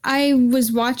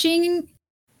was watching.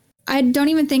 I don't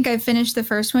even think I finished the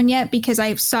first one yet because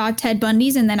I saw Ted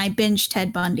Bundy's and then I binged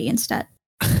Ted Bundy instead.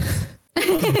 I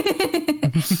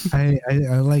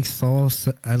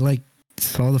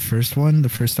saw the first one the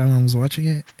first time I was watching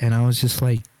it, and I was just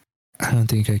like, I don't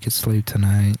think I could sleep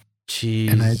tonight.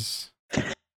 Jeez.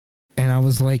 And I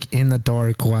was like in the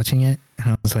dark watching it, and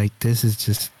I was like, this is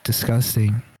just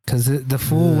disgusting. Because the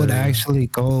fool would actually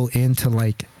go into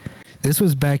like, this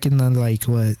was back in the like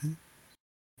what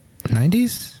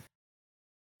 90s?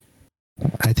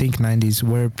 I think 90s,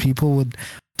 where people would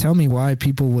tell me why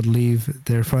people would leave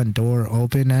their front door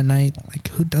open at night. Like,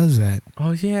 who does that?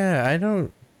 Oh yeah, I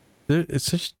don't. It's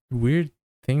such a weird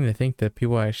thing to think that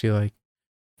people actually like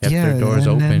kept their doors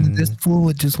open. Then this fool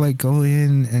would just like go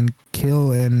in and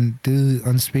kill and do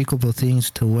unspeakable things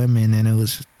to women, and it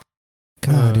was,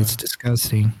 God, it's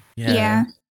disgusting. Yeah.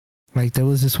 Like there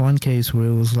was this one case where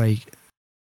it was like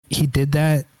he did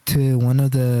that to one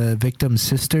of the victim's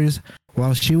sisters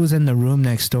while she was in the room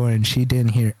next door, and she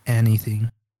didn't hear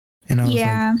anything. And I was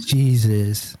like,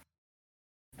 Jesus,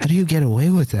 how do you get away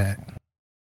with that?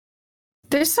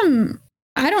 There's some,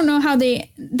 I don't know how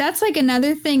that's like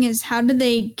another thing is how do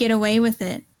they get away with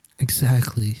it?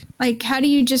 Exactly. Like, how do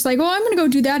you just like, I'm going to go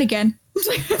do that again?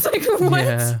 It's like what?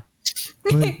 Yeah.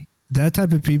 But that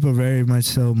type of people very much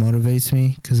so motivates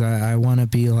me because I want to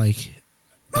be like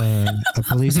a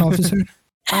police officer.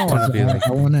 I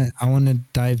want to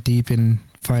dive deep and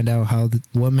find out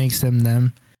what makes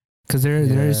them. Because there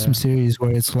is some series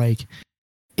where it's like,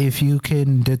 if you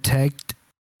can detect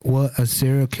what a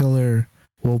serial killer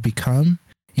will become,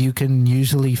 you can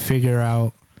usually figure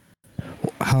out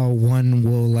how one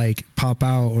will like pop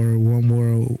out or one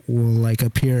will like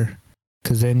appear.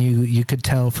 Because then you could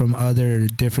tell from other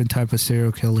different type of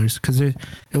serial killers. Because it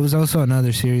was also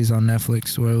another series on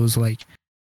Netflix where it was like,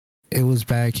 it was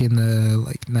back in the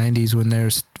like 90s when they're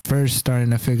first starting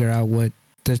to figure out what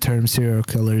the term serial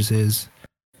killers is.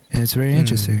 and it's very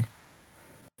interesting.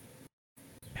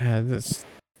 Yeah, that's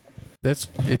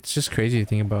it's just crazy to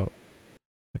think about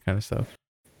that kind of stuff.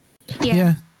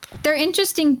 Yeah. They're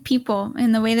interesting people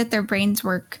in the way that their brains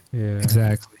work. Yeah,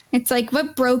 exactly. It's like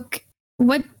what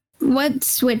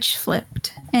switch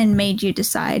flipped and made you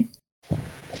decide?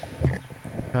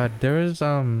 God, there was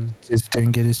Just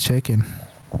didn't get his chicken.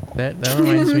 that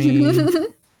reminds me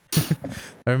that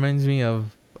reminds me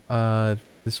of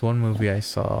this one movie I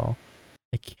saw.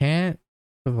 I can't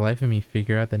for the life of me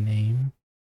figure out the name,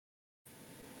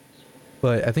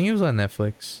 but I think it was on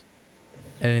Netflix,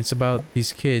 and it's about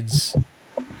these kids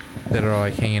that are all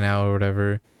like hanging out or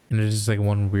whatever, and there's just like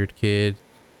one weird kid.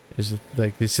 It's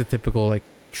like this is a typical like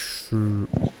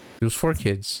it was 4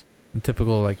 kids, a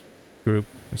typical like group.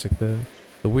 It's like the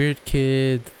weird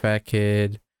kid, the fat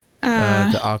kid,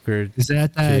 the awkward. Is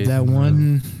that kid, that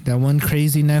one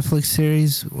crazy Netflix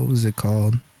series? What was it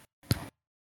called?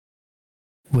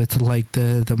 With like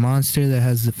the monster that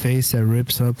has the face that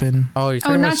rips open. Oh, you're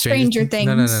talking about Stranger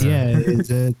Things. No. Yeah, is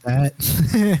it that?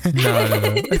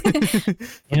 No.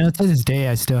 You know, to this day,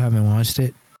 I still haven't watched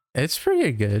it. It's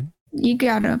pretty good. You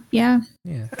gotta, yeah.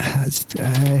 I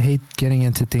hate getting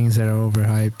into things that are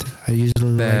overhyped. I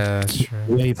usually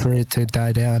wait for it to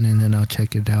die down and then I'll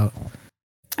check it out.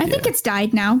 I think it's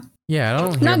died now. Yeah, I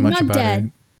don't hear much not about dead,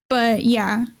 it. but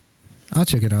yeah. I'll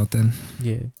check it out then.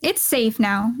 Yeah. It's safe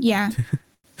now. Yeah.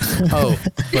 Oh,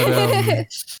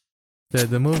 but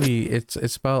the movie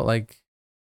it's about like,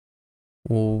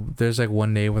 well, there's like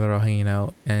one day when they're all hanging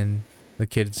out and the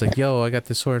kid's like, "Yo, I got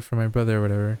this sword for my brother," or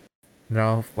whatever. And they're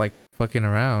all like fucking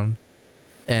around,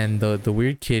 and the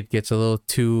weird kid gets a little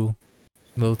too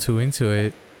into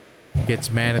it,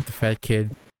 gets mad at the fat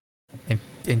kid, and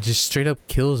just straight up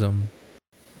kills him.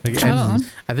 Like, and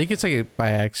I think it's like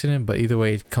by accident, but either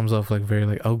way, it comes off like very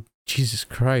like, oh Jesus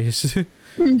Christ.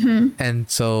 And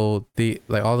so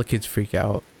all the kids freak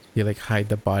out. They like hide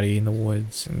the body in the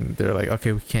woods, and they're like,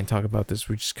 okay, we can't talk about this.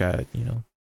 We just gotta,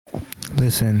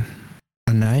 Listen,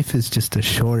 a knife is just a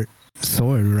short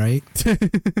sword, right?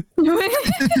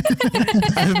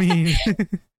 I mean,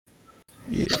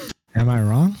 yeah. Am I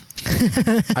wrong?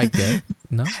 I get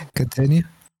no. Continue.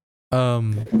 Or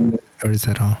is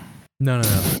that all? No.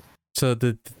 So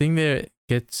the thing that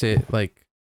gets it like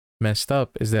messed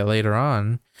up is that later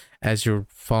on, as you're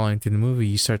following through the movie,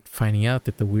 you start finding out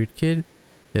that the weird kid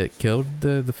that killed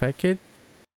the fat kid,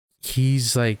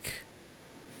 he's like,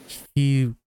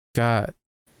 he got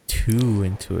too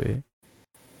into it.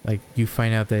 Like, you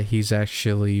find out that he's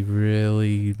actually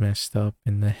really messed up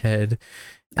in the head.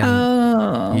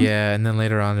 And, yeah, and then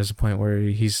later on, there's a point where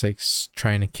he's like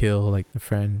trying to kill like the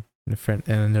friend, and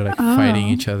then they're like fighting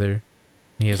each other. And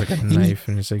he has like a knife,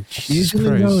 and it's like, Jesus usually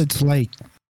Christ. though, it's like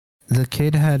the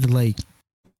kid had like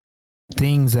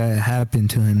things that happened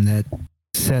to him that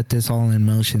set this all in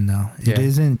motion. Though it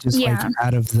isn't just like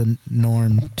out of the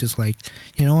norm. Just like,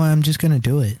 you know what, I'm just gonna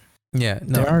do it. Yeah,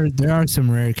 no. There are some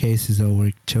rare cases though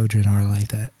where children are like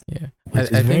that. Yeah,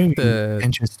 I think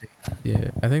interesting.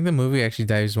 Yeah, I think the movie actually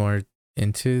dives more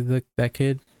into that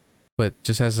kid, but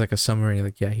just as like a summary,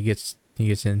 like he gets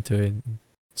into it.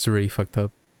 It's really fucked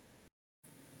up.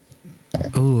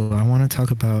 Oh, I want to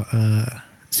talk about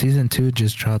season 2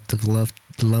 just dropped the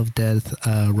Love Death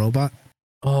Robot.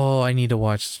 Oh, I need to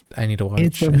watch.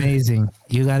 It's amazing.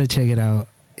 You got to check it out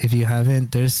if you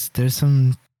haven't. There's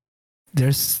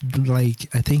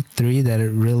like I think 3 that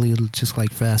it really just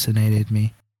like fascinated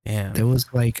me. Yeah. There was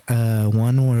like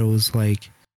one where it was like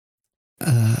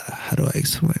how do I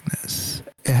explain this?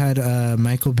 It had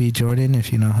Michael B. Jordan,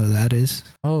 if you know who that is.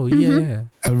 Oh yeah.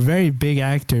 A very big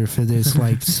actor for this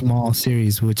like small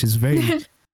series, which is very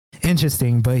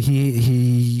interesting, but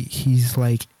he's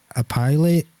like a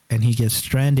pilot and he gets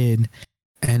stranded,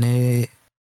 and it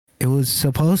was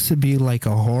supposed to be like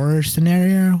a horror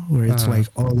scenario where it's like,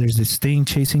 oh, there's this thing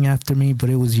chasing after me, but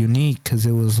it was unique because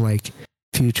it was like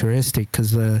futuristic,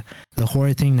 because the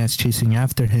horror thing that's chasing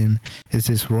after him is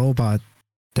this robot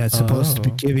that's supposed to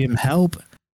give him help,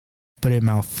 but it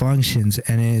malfunctions,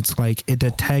 and it's like it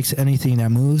detects anything that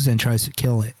moves and tries to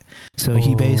kill it. So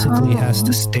he basically has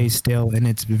to stay still, and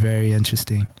it's very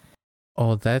interesting.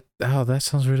 That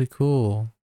sounds really cool.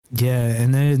 Yeah,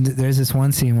 and then there's this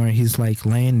one scene where he's like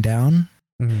laying down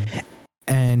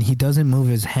and he doesn't move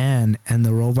his hand, and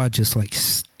the robot just like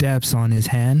steps on his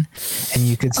hand, and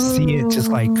you could see it just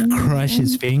like crush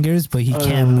his fingers, but he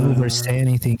can't move or say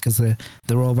anything because the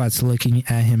robot's looking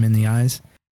at him in the eyes.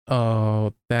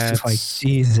 Oh, that's just like,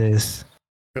 Jesus.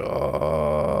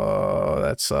 Oh,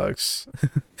 that sucks.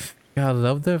 God, I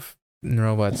love the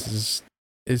robots.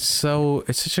 It's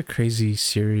such a crazy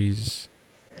series.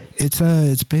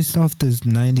 It's based off this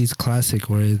 '90s classic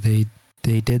where they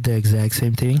did the exact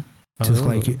same thing, just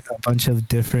like a bunch of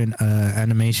different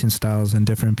animation styles and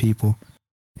different people.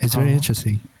 It's very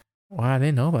interesting. Wow, I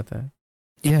didn't know about that.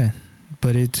 Yeah,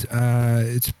 but it's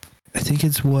I think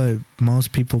it's what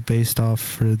most people based off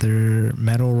for their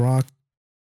metal rock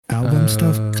album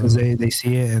stuff, because they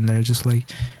see it and they're just like,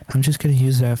 I'm just gonna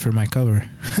use that for my cover.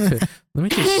 let me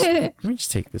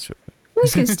just take this. We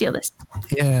can steal this.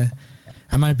 Yeah,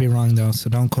 I might be wrong though, so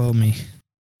don't quote me.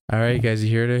 All right, guys,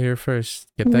 you heard it here first.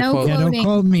 Get that quote. Yeah, don't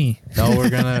quote me. No, we're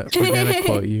gonna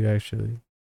quote you actually.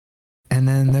 And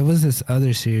then there was this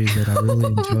other series that I really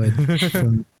enjoyed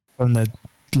from the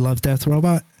Love Death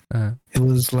Robot. It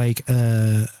was like,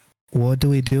 what do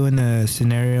we do in a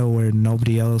scenario where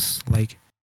nobody else like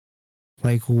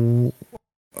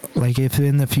if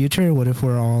in the future, what if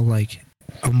we're all like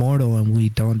immortal and we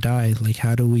don't die? Like,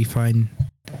 how do we find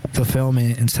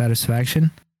fulfillment and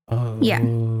satisfaction? Oh, yeah.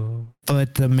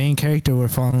 But the main character we're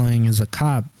following is a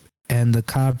cop, and the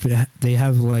cop, they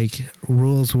have like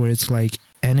rules where it's like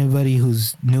anybody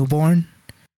who's newborn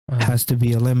has to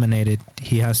be eliminated.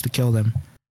 He has to kill them.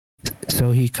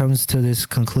 So he comes to this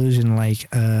conclusion, like,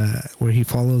 where he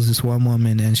follows this one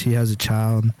woman and she has a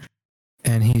child,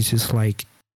 and he's just like,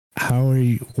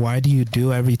 why do you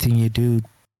do everything you do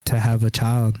to have a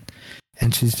child?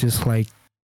 And she's just like,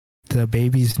 the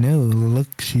baby's new.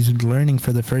 Look, she's learning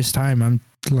for the first time. I'm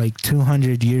like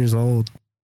 200 years old.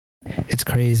 It's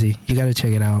crazy. You got to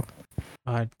check it out.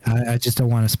 I just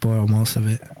don't want to spoil most of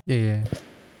it. Yeah.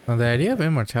 Well, the idea of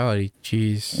immortality,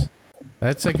 jeez.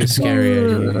 That's like a scary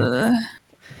idea.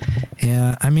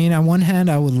 Yeah, I mean, on one hand,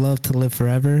 I would love to live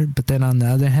forever, but then on the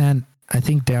other hand, I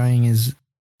think dying is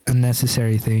a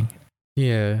necessary thing.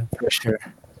 Yeah. For sure.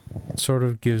 It sort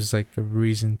of gives like a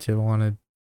reason to want to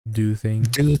do things.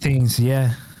 Do things,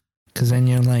 yeah. Because then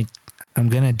you're like, I'm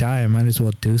going to die. I might as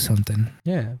well do something.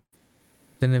 Yeah.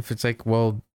 Then if it's like,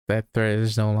 well, that threat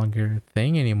is no longer a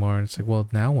thing anymore, it's like, well,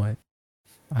 now what?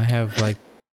 I have like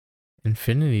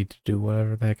infinity to do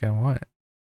whatever the heck I want.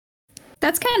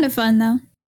 That's kind of fun, though.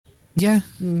 Yeah.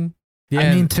 Yeah,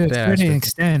 I mean, to a certain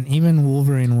extent, even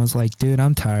Wolverine was like, dude,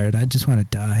 I'm tired. I just want to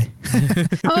die.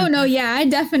 Oh, no, yeah, I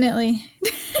definitely.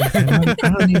 I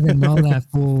don't even know that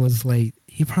fool was like,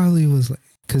 he probably was like,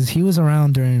 because he was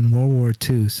around during World War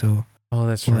II, so. Oh,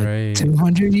 that's right.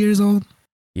 200 years old?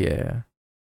 Yeah.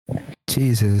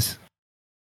 Jesus.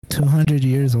 200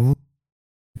 years old?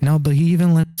 No, but he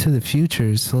even went to the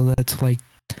future, so that's like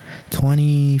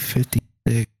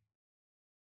 2056.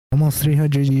 Almost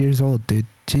 300 years old, dude.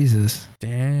 Jesus.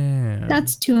 Damn.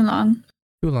 That's too long.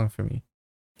 Too long for me.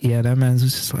 Yeah, that man's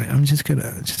just like, I'm just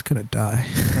gonna die.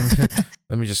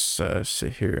 Let me just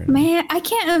sit here. Man, I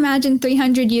can't imagine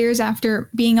 300 years after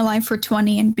being alive for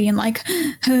 20 and being like,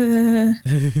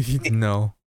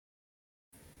 no.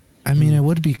 I mean, it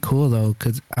would be cool though,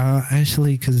 because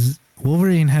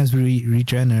Wolverine has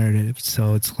regenerative,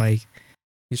 so it's like,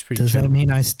 does that mean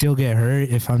I still get hurt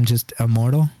if I'm just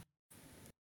immortal?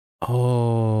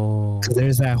 Oh. Because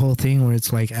there's that whole thing where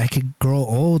it's like, I could grow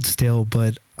old still,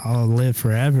 but I'll live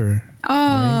forever. Oh,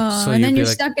 right? So and then you're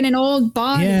like, stuck in an old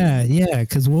body. Yeah,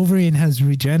 because Wolverine has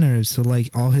regenerative, so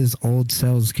like all his old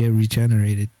cells get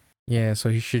regenerated. Yeah, so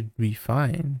he should be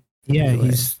fine. Yeah,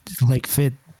 he's like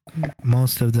fit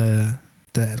most of the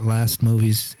last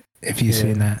movies, if you've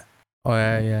seen that. Oh,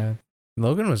 yeah.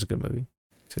 Logan was a good movie.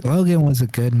 Logan was a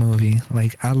good movie.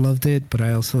 Like, I loved it, but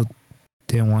I also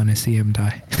didn't want to see him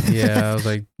die. Yeah, I was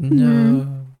like,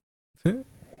 no.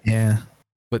 Yeah.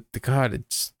 But God,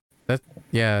 it's that.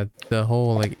 Yeah, the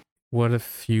whole like, what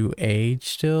if you age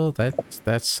still? That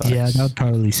sucks. Yeah, that would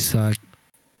probably suck.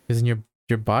 Because then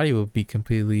your body will be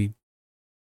completely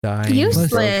dying,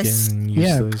 useless.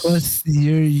 Yeah, plus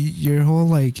your whole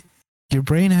like your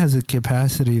brain has a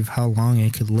capacity of how long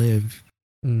it could live.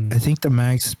 I think the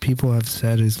max people have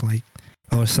said is like,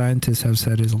 or scientists have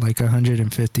said is like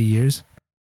 150 years.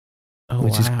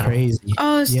 Which is crazy.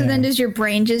 Oh, so then does your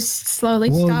brain just slowly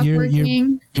stop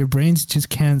working? Your brains just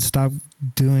can't stop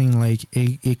doing like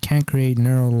it can't create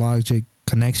neurologic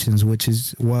connections, which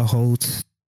is what holds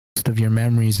most of your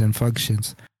memories and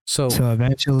functions. So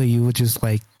eventually you would just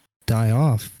like die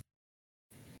off,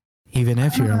 even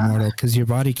if you're immortal, because your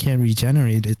body can't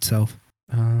regenerate itself.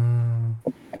 Do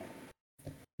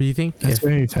you think that's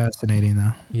very fascinating,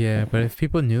 though? Yeah, but if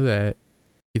people knew that,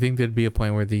 you think there'd be a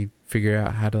point where they figure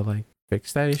out how to like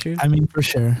fix that issue? I mean, for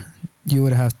sure, you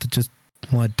would have to just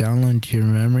download your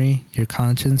memory, your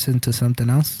conscience into something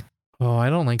else. Oh, I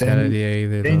don't like that idea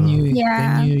either. Then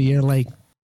you're like,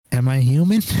 am I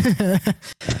human?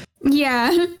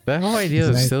 Yeah. That whole idea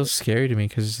is still scary to me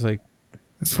because it's like,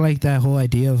 It's like that whole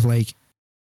idea of like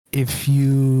if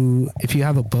you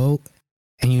have a boat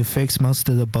and you fix most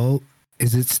of the boat,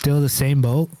 is it still the same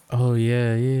boat? Oh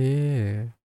yeah.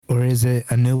 Or is it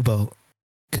a new boat?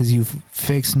 Because you've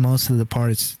fixed most of the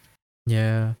parts.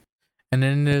 Yeah. And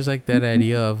then there's like that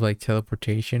idea of like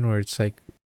teleportation where it's like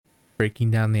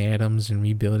breaking down the atoms and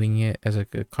rebuilding it as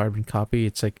like a carbon copy.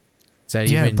 It's like, is that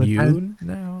even you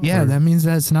now? Yeah, that means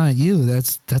that's not you.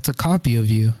 That's a copy of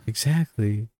you.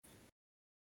 Exactly.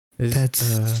 The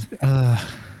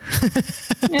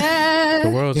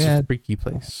world's a freaky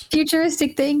place.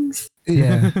 Futuristic things.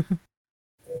 Yeah.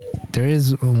 There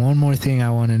is one more thing I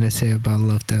wanted to say about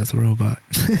Love, Death, Robot.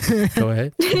 Go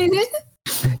ahead.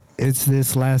 It's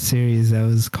this last series that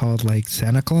was called like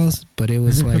Santa Claus, but it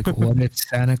was like what if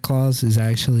Santa Claus is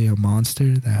actually a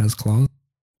monster that has claws?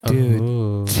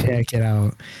 Dude, check it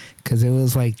out. Because it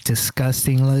was like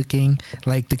disgusting looking.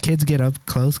 Like the kids get up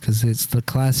close because it's the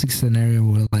classic scenario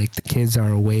where like the kids are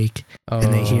awake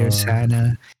and they hear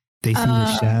Santa. They see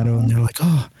the shadow and they're like,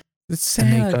 oh. It's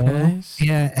Santa, and they go, guys.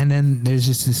 yeah, and then there's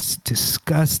just this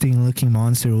disgusting looking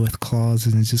monster with claws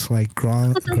and it's just like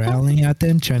growling at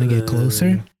them, trying to get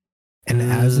closer. And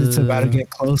as it's about to get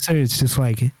closer, it's just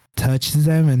like it touches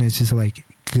them and it's just like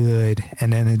good.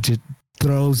 And then it just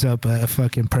throws up a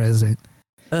fucking present.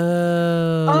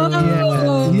 Yeah,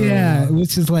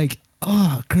 which is like,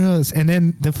 oh, gross. And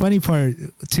then the funny part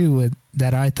too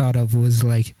that I thought of was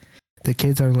like the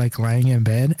kids are like lying in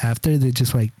bed after they're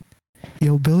just like,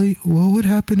 yo, Billy, what would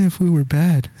happen if we were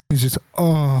bad? It's just,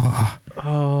 oh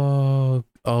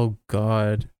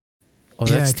God. Oh,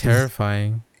 that's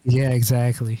terrifying. Yeah,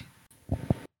 exactly.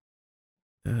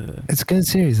 It's a good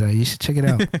series though. You should check it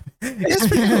out.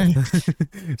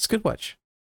 It's a good watch.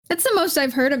 That's the most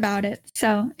I've heard about it,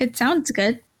 so it sounds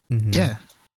good. Mm-hmm. Yeah.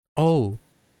 Oh,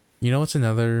 you know what's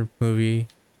another movie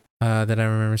that I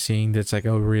remember seeing that's like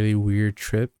a really weird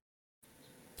trip?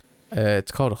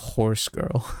 It's called Horse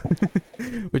Girl.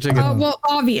 Which well,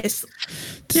 obviously.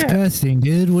 Disgusting,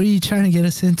 dude. What are you trying to get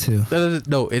us into?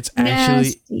 No, it's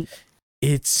actually Nasty.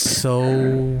 it's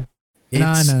so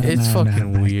it's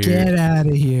fucking weird. Get out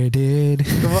of here, dude.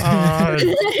 Come on.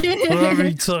 Let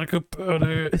me talk about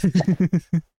it.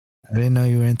 I didn't know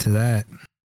you were into that.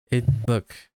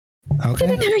 Look. Okay. I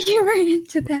didn't know you were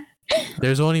into that.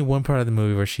 There's only one part of the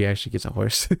movie where she actually gets a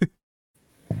horse.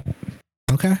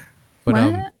 Okay. But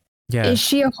what? yeah. Is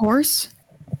she a horse?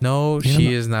 No,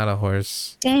 she is not a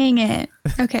horse. Dang it.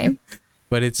 Okay.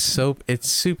 But it's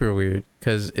super weird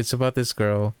because it's about this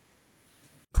girl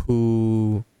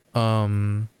who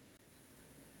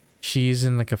she's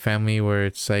in like a family where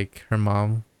it's like her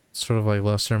mom sort of like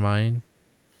lost her mind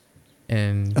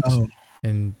and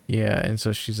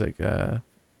so she's like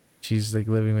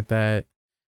living with that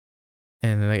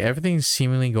and like everything's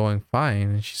seemingly going fine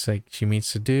and she's like she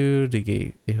meets a dude,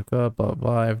 they hook up, blah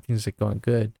blah, everything's like going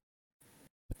good.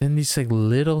 But then these like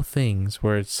little things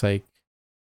where it's like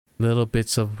little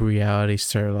bits of reality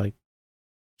start like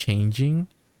changing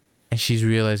and she's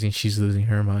realizing she's losing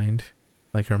her mind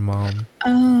like her mom.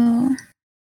 Oh,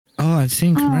 I've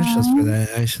seen commercials for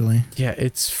that actually. Yeah,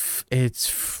 it's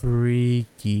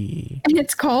freaky. And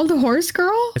it's called Horse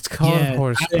Girl? It's called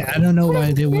Horse Girl. I don't know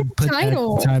why they would put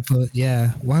title. that type of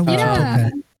why would you put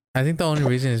that? I think the only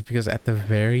reason is because at the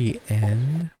very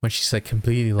end when she's like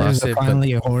completely lost it,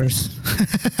 finally a horse.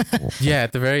 Yeah,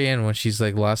 at the very end when she's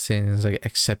like lost it and is like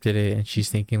accepted it and she's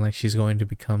thinking like she's going to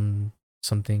become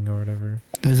something or whatever.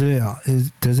 Does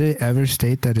it ever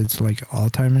state that it's like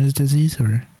Alzheimer's disease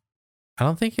or? I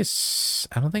don't think it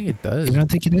does. You don't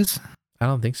think it is? I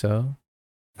don't think so.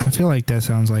 I feel like that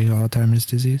sounds like Alzheimer's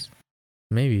disease.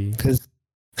 Maybe. Because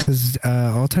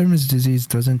Alzheimer's disease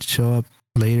doesn't show up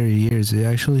later years. It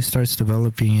actually starts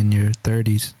developing in your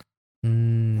 30s.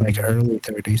 Like early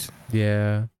 30s.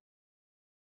 Yeah.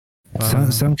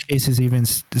 Some cases even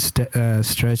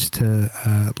stretch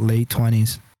to late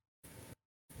 20s.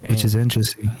 Which is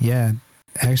interesting. Yeah.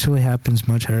 It actually happens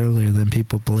much earlier than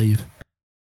people believe.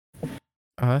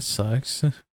 Oh, that sucks.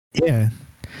 Yeah,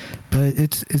 but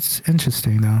it's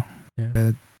interesting though.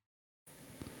 Yeah.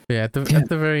 At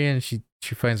the very end, she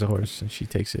finds a horse and she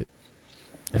takes it.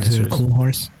 And is it a cool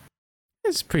horse?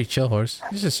 It's a pretty chill horse.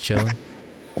 He's just chilling.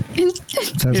 What's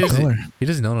that color? He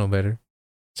doesn't know no better.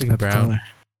 It's like brown.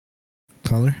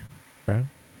 Color?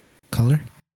 Brown. Color?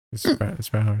 It's brown. It's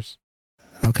brown horse.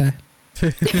 Okay.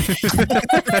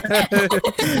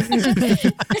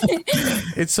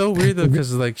 It's so weird though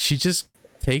because like she just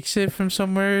takes it from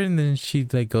somewhere and then she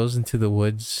like goes into the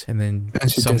woods and then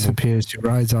she disappears. She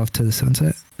rides off to the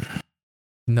sunset.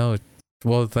 No,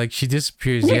 well, like she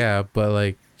disappears, yeah, but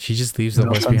like she just leaves the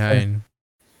horse behind.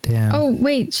 Damn. Oh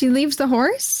wait, she leaves the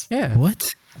horse. Yeah.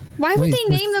 What? Why would Wait,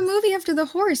 they name the movie after the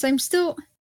horse? I'm so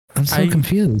I-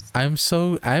 confused.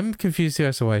 I'm confused too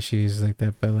as to why she's like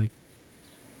that, but like,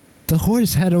 The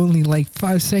horse had only like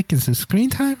 5 seconds of screen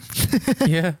time.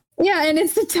 yeah, Yeah, and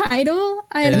it's the title.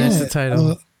 I and don't. it's the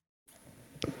title.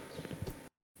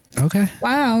 Okay,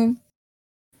 Wow.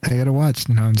 I gotta watch.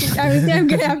 No, I'm just, I'm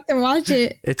gonna have to watch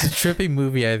it. It's a trippy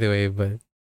movie either way, but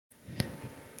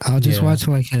I'll just Yeah. watch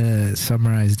like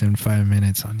summarized in 5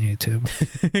 minutes on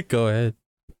YouTube. go ahead.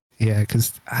 Yeah,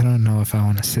 because I don't know if I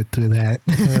want to sit through that.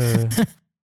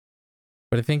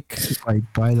 But I think, It's like,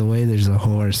 by the way, there's a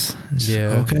horse.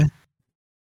 Yeah. Okay.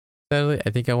 sadly, I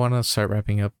think I want to start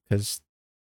wrapping up because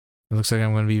it looks like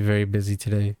I'm going to be very busy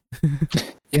today.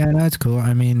 Yeah, that's cool.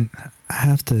 I mean, I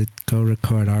have to go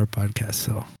record our podcast,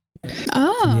 so.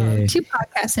 Oh, Yeah. 2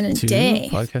 podcasts in a Two day.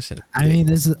 podcasts in a I day. mean,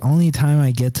 this is the only time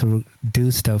I get to do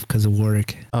stuff because of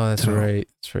work. Oh, that's so- right.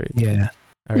 That's right. Yeah.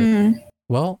 All right. Hmm.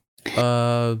 Well,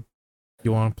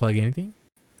 you want to plug anything?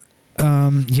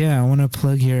 Yeah, I want to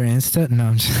plug your Insta. No,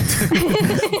 I'm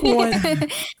just. What?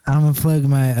 I'm gonna plug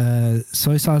my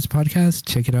soy sauce podcast.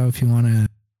 Check it out if you want to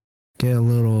get a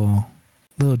little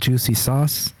juicy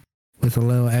sauce with a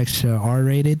little extra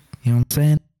R-rated. You know what I'm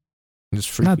saying? Just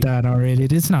freaky. Not that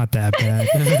R-rated. It's not that bad.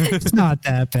 It's not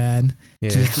that bad. Yeah.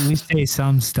 Just, we say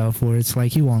some stuff where it's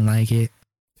like you won't like it.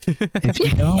 If you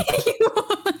don't,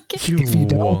 if you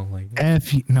don't, won't like it.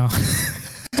 F you, no.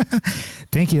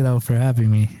 Thank you though for having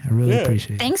me. I really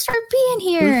appreciate it. Thanks for being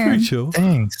here. chill.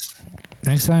 Thanks.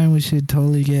 Next time we should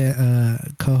totally get my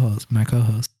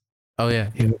co-host. Oh yeah.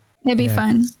 It'd be Yeah.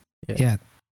 fun. Yeah.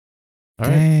 All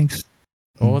right. Thanks.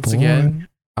 Well, once Boy. again,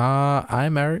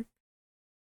 I'm Eric.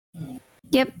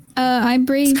 Yep. I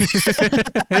breathe.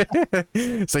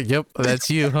 It's like, yep, that's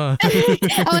you, huh? Oh,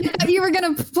 I thought you were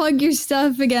gonna plug your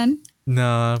stuff again.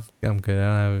 No, I'm good.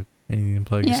 I don't have anything to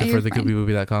plug Yeah, except you're for fine.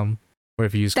 thegoopymovie.com, where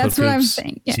if you use That's code what I'm Goops,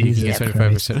 saying. Yeah. so you can Jesus get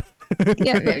Christ. 25%.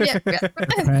 Yeah.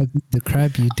 The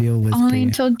crap you deal with. Only Bri.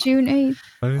 until June 8th.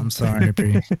 I'm sorry,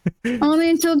 Bri. Only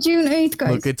until June 8th,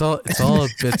 guys. Look,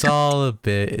 it's all a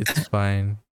bit. It's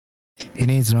fine. He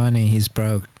needs money. He's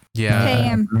broke. Yeah, Pay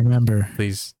him. Remember.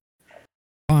 please.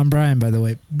 Oh, I'm Brian, by the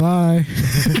way. Bye.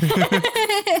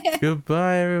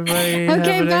 Goodbye, everybody.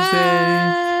 Okay, Have a nice day.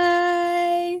 bye.